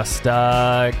 or just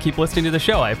keep listening to the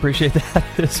show. I appreciate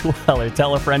that as well. Or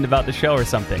tell a friend about the show or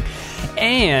something.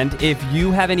 And if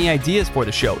you have any ideas for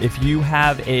the show, if you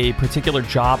have a particular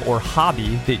job or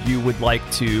hobby that you would like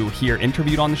to hear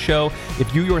interviewed on the show,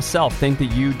 if you yourself think that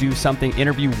you do something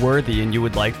interview worthy and you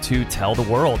would like to tell the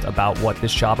world about what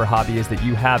this job or hobby is that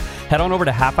you have, head on over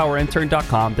to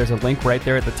halfhourintern.com. There's a link right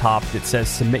there at the top that says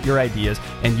submit your ideas,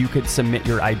 and you could submit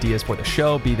your ideas for the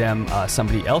show, be them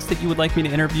somebody else that you would like me to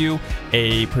interview,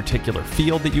 a particular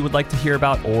field that you would like to hear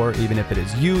about, or even if it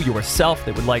is you yourself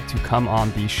that would like to come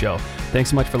on the show.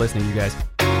 Thanks so much for listening, you guys.